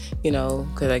do. You know,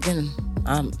 because again,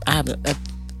 I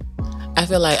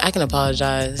feel like I can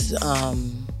apologize.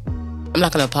 I'm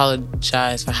not going to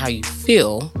apologize for how you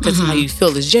feel, because how you feel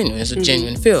is genuine. It's a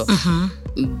genuine feel.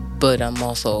 but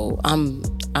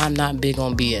I'm not big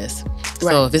on BS.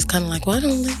 Right. So if it's kind of like, well, I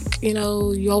don't like,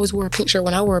 you always wear a pink shirt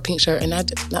when I wear a pink shirt, and not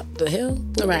the hell?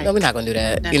 Right. No, we're not going to do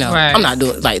that. Right. I'm not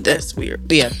doing it like that. That's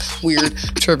weird. Yeah, weird,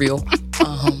 trivial.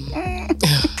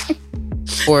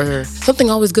 Or something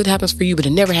always good happens for you, but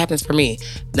it never happens for me.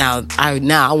 Now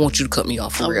I want you to cut me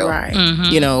off for real. Right.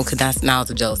 Mm-hmm. Because now it's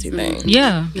a jealousy thing.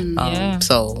 Yeah.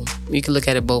 So you can look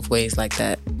at it both ways like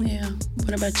that. Yeah.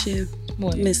 What about you,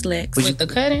 Miss Lex? With the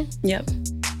cutting? Yep.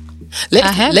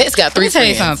 Lex got 3 friends. Let me tell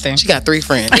you something. She got 3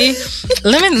 friends.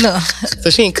 Let me know.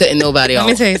 So she ain't cutting nobody off.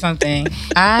 Let me tell you something.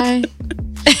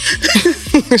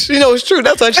 She knows it's true.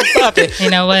 That's why she's stopping.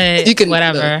 You know what? You can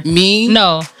whatever. Me?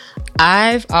 No.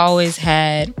 I've always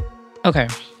had. Okay.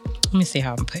 Let me see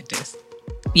how I'm gonna put this.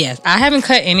 Yes, I haven't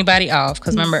cut anybody off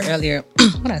because remember earlier.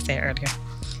 What did I say earlier?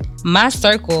 My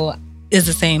circle is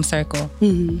the same circle.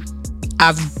 Mm-hmm.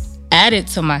 I've added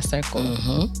to my circle,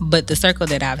 but the circle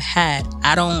that I've had,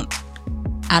 I don't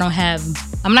have.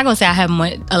 I'm not gonna say I have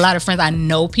a lot of friends. I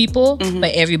know people,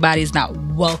 but everybody's not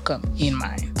welcome in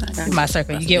my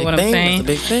circle. You get what I'm saying?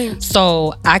 That's a big thing.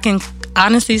 So I can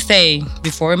honestly say,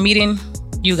 before meeting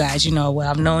you guys,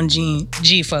 I've known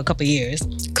G for a couple years.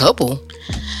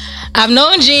 I've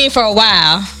known G for a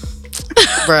while.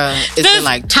 Bruh, it's been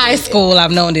like high school. I've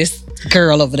known this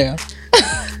girl over there.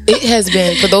 It has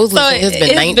been, for those listening, it's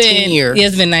been 19 years.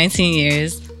 It's been 19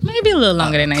 years. Maybe a little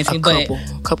longer than 19,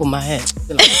 a couple my head. It's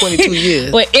been like 22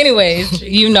 years. But anyways,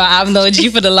 I've known G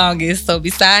for the longest. So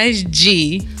besides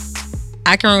G,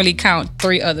 I can really count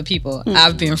 3 other people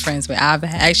I've been friends with. I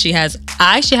actually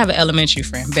have an elementary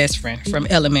friend, best friend from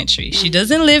elementary. She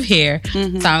doesn't live here, so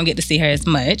I don't get to see her as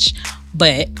much.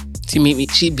 But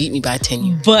she beat me by 10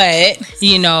 years. But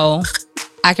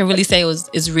I can really say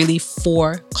it's really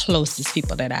 4 closest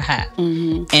people that I have,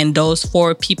 and those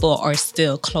 4 people are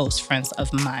still close friends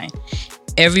of mine.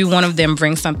 Every one of them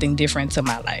brings something different to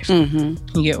my life. You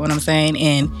get what I'm saying?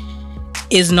 And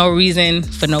is no reason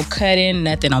for no cutting,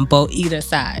 nothing on either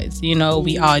sides.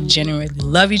 We all genuinely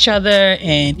love each other,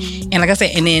 and like I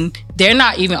said, and then they're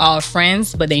not even all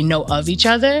friends, but they know of each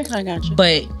other. I got you.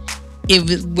 But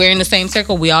if we're in the same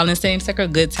circle, we all in the same circle,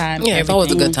 good time. Yeah, it's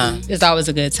always a good time. It's always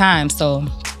a good time. So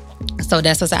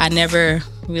that's what I never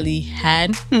really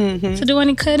had to do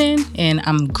any cutting, and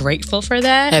I'm grateful for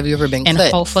that. Have you ever been cut?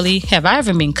 And hopefully, have I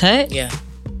ever been cut? Yeah,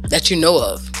 that you know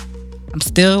of. I'm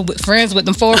still friends with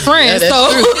them 4 friends. That's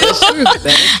true. That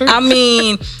is true. I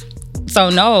mean, so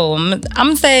no, I'm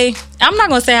gonna say, I'm not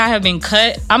gonna say I have been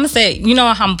cut. I'm gonna say, I'm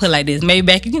gonna put it like this. Maybe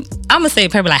back, I'm gonna say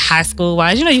probably like high school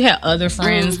wise. You had other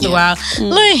friends throughout, a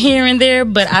little here and there,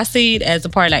 but I see it as a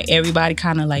part like everybody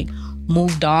kind of like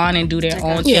moved on and do their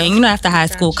own thing. After high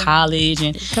school, college,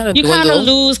 and you kind of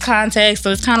lose context.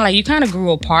 So it's kind of like you kind of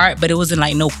grew apart, but it wasn't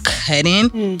like no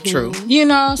cutting. True.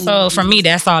 So for me,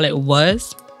 that's all it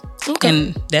was. Okay.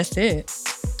 And that's it.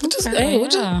 Which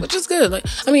is good. Like,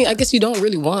 I mean, I guess you don't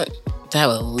really want to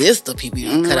have a list of people you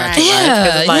don't cut out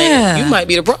your life. You might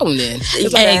be the problem then.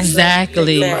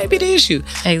 Exactly. That might be the issue.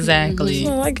 Exactly.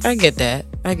 So I get that.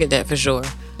 I get that for sure.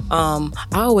 I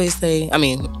always say,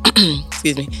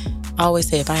 excuse me, I always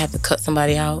say if I have to cut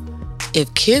somebody out,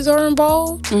 if kids are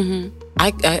involved,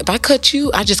 if I cut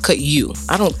you, I just cut you.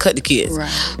 I don't cut the kids. Right.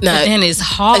 Now, but then it's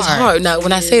hard. It's hard. Now,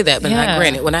 when I say that, but now,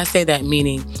 granted, when I say that,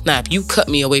 meaning, now, if you cut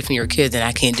me away from your kids, then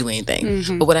I can't do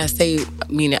anything. But what I say,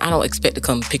 meaning, I don't expect to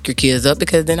come pick your kids up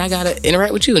because then I gotta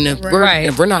interact with you. And if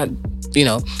we're not,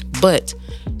 but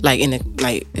like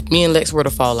if me and Lex were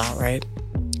to fall out, right?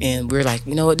 And we're like,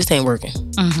 you know what, this ain't working.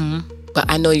 But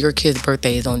I know your kid's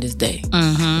birthday is on this day.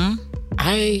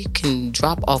 I can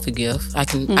drop off a gift. I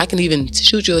can even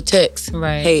shoot you a text.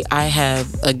 Right. Hey, I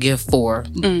have a gift for.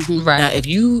 Right. Now, if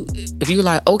you're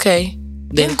like, okay,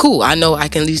 then cool. I know I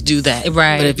can at least do that.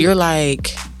 Right. But if you're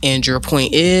like, and your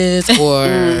point is, or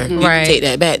you can take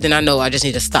that back, then I know I just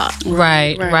need to stop.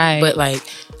 Right. But like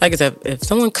I said, if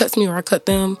someone cuts me or I cut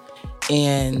them,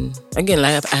 and again,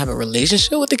 like I have a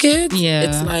relationship with the kids,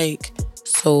 it's like,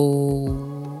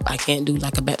 so I can't do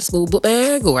like a back to school book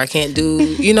bag, or I can't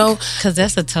do, because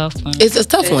that's a tough one. It's a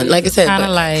tough one, like I said. Kind of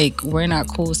like we're not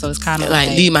cool, so it's kind of like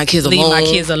leave my kids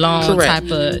alone. Type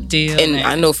of deal. And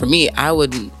I know for me, I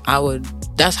would.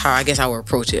 That's how I guess I would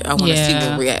approach it. I want to see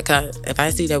where we at. 'Cause if I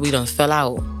see that we done fell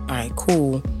out, all right,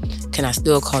 cool. Can I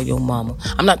still call your mama?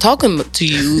 I'm not talking to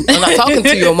you. I'm not talking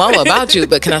to your mama about you,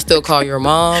 but can I still call your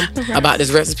mom about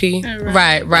this recipe?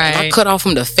 Right. If I cut off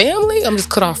from the family, I'm just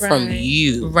cut off from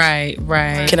you. Right.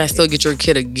 Can I still get your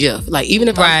kid a gift? Like even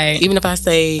if I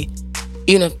say,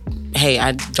 hey,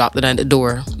 I dropped it at the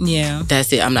door. Yeah.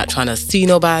 That's it. I'm not trying to see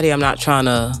nobody. I'm not trying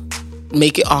to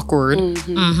make it awkward.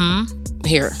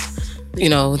 Here. You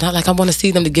know, not like I want to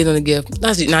see them to give them the gift.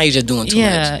 Now you're just doing too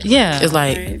much. Yeah. It's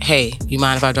like, hey, you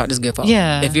mind if I drop this gift off?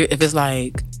 Yeah. If it's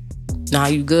like, nah,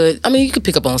 you good? I mean, you could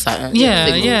pick up on something.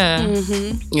 Yeah.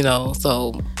 You know,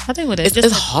 so I think with it's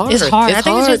hard. It's hard. I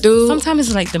think hard, it's just, dude. Sometimes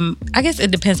it's like I guess it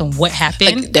depends on what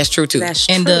happened. Like, that's true too.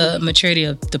 And the maturity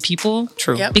of the people.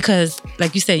 True. Yep. Because,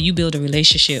 like you said, you build a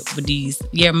relationship with these.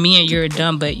 Yeah, me and you're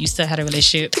done, but you still had a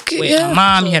relationship with my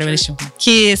mom. You had a relationship with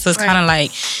kids. So it's kind of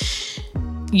like,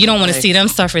 you don't want to see them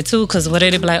suffer too, because what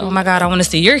they'd be like, oh my God, I want to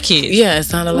see your kids. Yeah,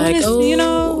 it's kind of like, you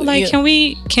know, like, can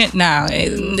we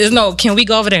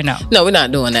go over there? No, we're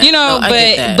not doing that. You know,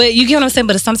 no, but you get what I'm saying.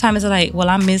 But sometimes it's like, well,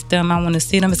 I miss them, I want to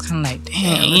see them. It's kind of like,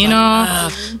 dang, you know.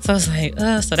 So it's like,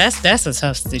 so that's a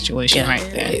tough situation right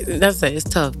there. That's it. It's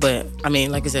tough, but I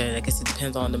mean, like I said, I guess it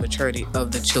depends on the maturity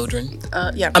of the children.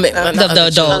 I mean,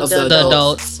 the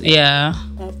adults. Yeah.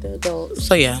 Of the adults.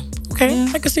 So yeah. Okay,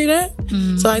 I can see that.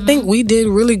 Mm-hmm. So I think we did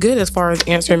really good as far as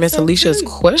answering Miss Alicia's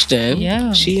question.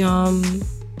 Yeah. She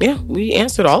we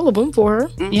answered all of them for her.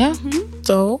 Mm-hmm. Yeah.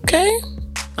 So okay.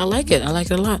 I like it. I like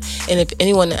it a lot. And if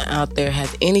anyone out there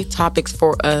has any topics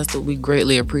for us, we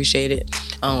greatly appreciate it.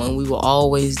 And we will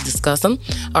always discuss them.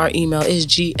 Our email is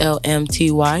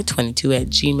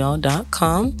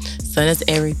glmty22@gmail.com. Send us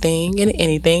everything and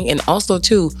anything. And also,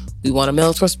 too, we want a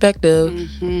male's perspective.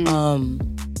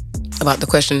 About the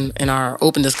question in our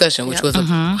open discussion, which was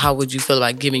how would you feel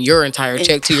about giving your entire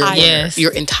check to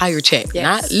your entire check,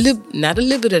 not a little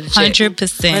bit of the check,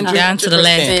 100% down to the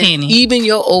last penny, even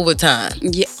your overtime.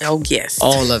 Yeah. Oh yes,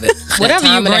 all of it. Whatever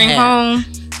you bring home,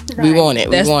 we want it.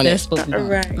 We want it.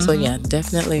 Right. So yeah,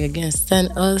 definitely. Again,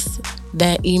 send us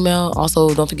that email.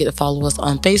 Also, don't forget to follow us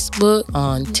on Facebook,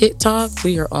 on TikTok.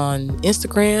 We are on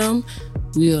Instagram.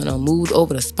 We are moved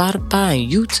over to Spotify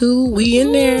and YouTube. We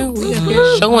in there. We are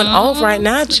here showing off right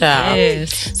now, child.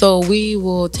 Yes. So we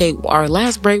will take our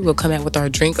last break. We'll come back with our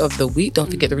drink of the week.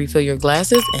 Don't forget to refill your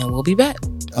glasses, and we'll be back.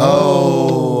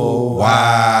 Oh,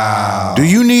 wow. Do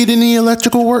you need any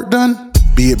electrical work done?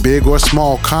 Be it big or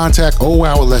small, contact Oh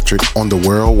Wow Electric on the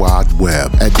World Wide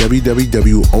Web at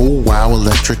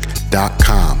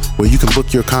www.owowelectric.com, where you can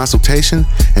book your consultation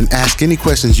and ask any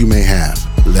questions you may have.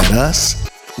 Let us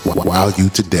wow you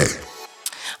today.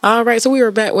 All right, so we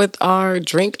are back with our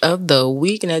drink of the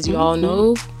week, and as you all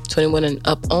know, 21 and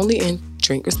up only, and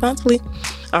drink responsibly.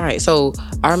 All right, so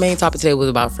our main topic today was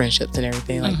about friendships and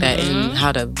everything like that, and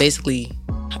how to basically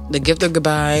the gift of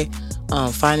goodbye,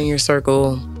 finding your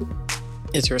circle.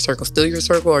 Is your circle still your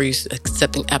circle? Or are you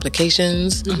accepting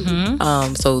applications?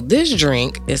 So this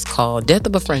drink is called Death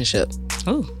of a Friendship.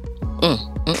 Ooh.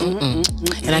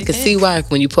 And I can see why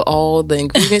when you put all the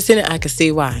ingredients in it. I can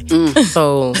see why.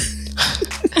 So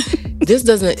this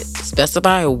doesn't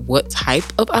specify what type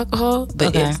of alcohol,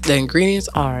 but the ingredients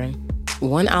are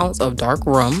 1 ounce of dark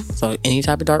rum, so any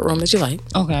type of dark rum that you like.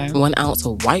 1 ounce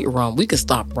of white rum. We could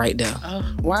stop right there.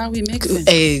 Why are we mixing?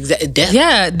 Exactly.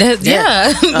 Yeah.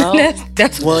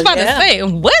 That's what I was about to say.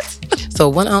 What? So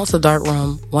 1 ounce of dark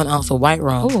rum, 1 ounce of white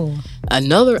rum,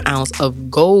 another ounce of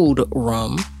gold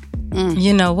rum.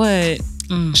 You know what?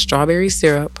 Strawberry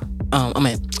syrup.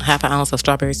 Half an ounce of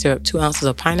strawberry syrup, 2 ounces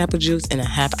of pineapple juice, and a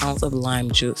half ounce of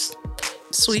lime juice.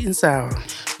 Sweet and sour.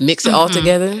 Mix it all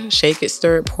together, shake it,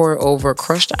 stir it, pour it over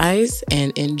crushed ice,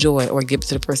 and enjoy. Or give it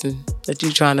to the person that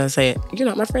you're trying to say, you're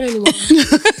not my friend anymore.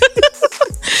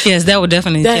 Yes, that would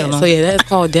definitely kill them. So yeah, that's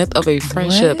called Death of a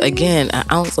Friendship. What? Again, 1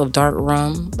 ounce of dark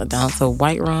rum, 1 ounce of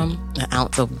white rum, 1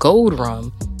 ounce of gold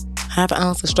rum, half an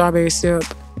ounce of strawberry syrup,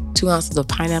 2 ounces of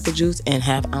pineapple juice, and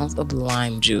half ounce of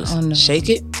lime juice. Oh, no. Shake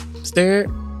it, stir it,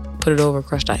 put it over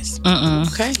crushed ice.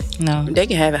 Okay. No. They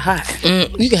can have it hot.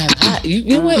 You can have it hot.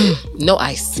 You know what? No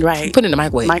ice. Right. Put it in the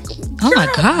microwave. Oh my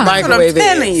God. Microwave I'm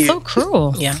telling you. So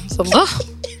cruel. Yeah. So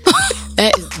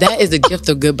that is the gift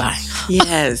of goodbye.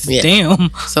 Yes. Yeah. Damn.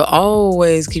 So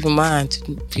always keep in mind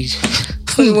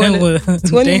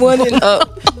 21 and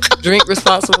up. Drink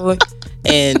responsibly.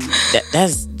 And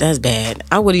that's bad.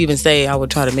 I would even say I would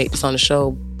try to make this on the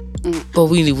show. But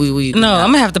we no,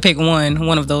 I'm gonna have to pick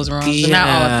one of those rums, not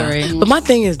all three. But my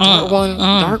thing is dark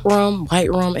rum, white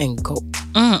rum, and gold.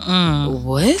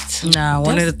 What? Nah,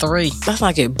 one of the three. That's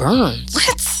like it burns.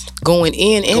 What? Going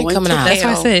in and coming out. That's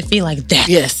why I said it feel like death.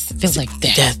 Yes, it feels like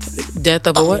death. Death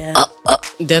of a what? Yeah.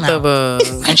 Death of a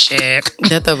friendship.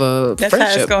 Death of a That's friendship.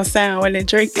 how it's gonna sound when they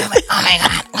drink it. Like, oh my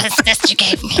God, what is this you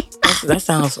gave me? That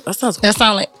sounds. That sounds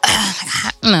like,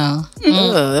 oh my God,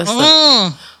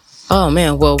 no. Oh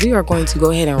man, well, we are going to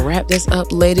go ahead and wrap this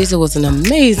up, ladies. It was an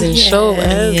amazing show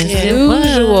as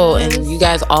usual. And you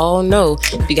guys all know,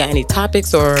 if you got any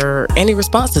topics or any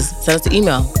responses, send us an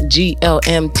email,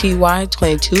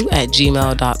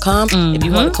 glmty22@gmail.com. If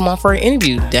you want to come on for an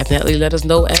interview, definitely let us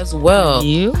know as well.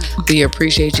 We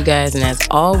appreciate you guys, and as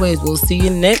always, we'll see you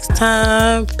next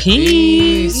time.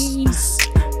 Peace.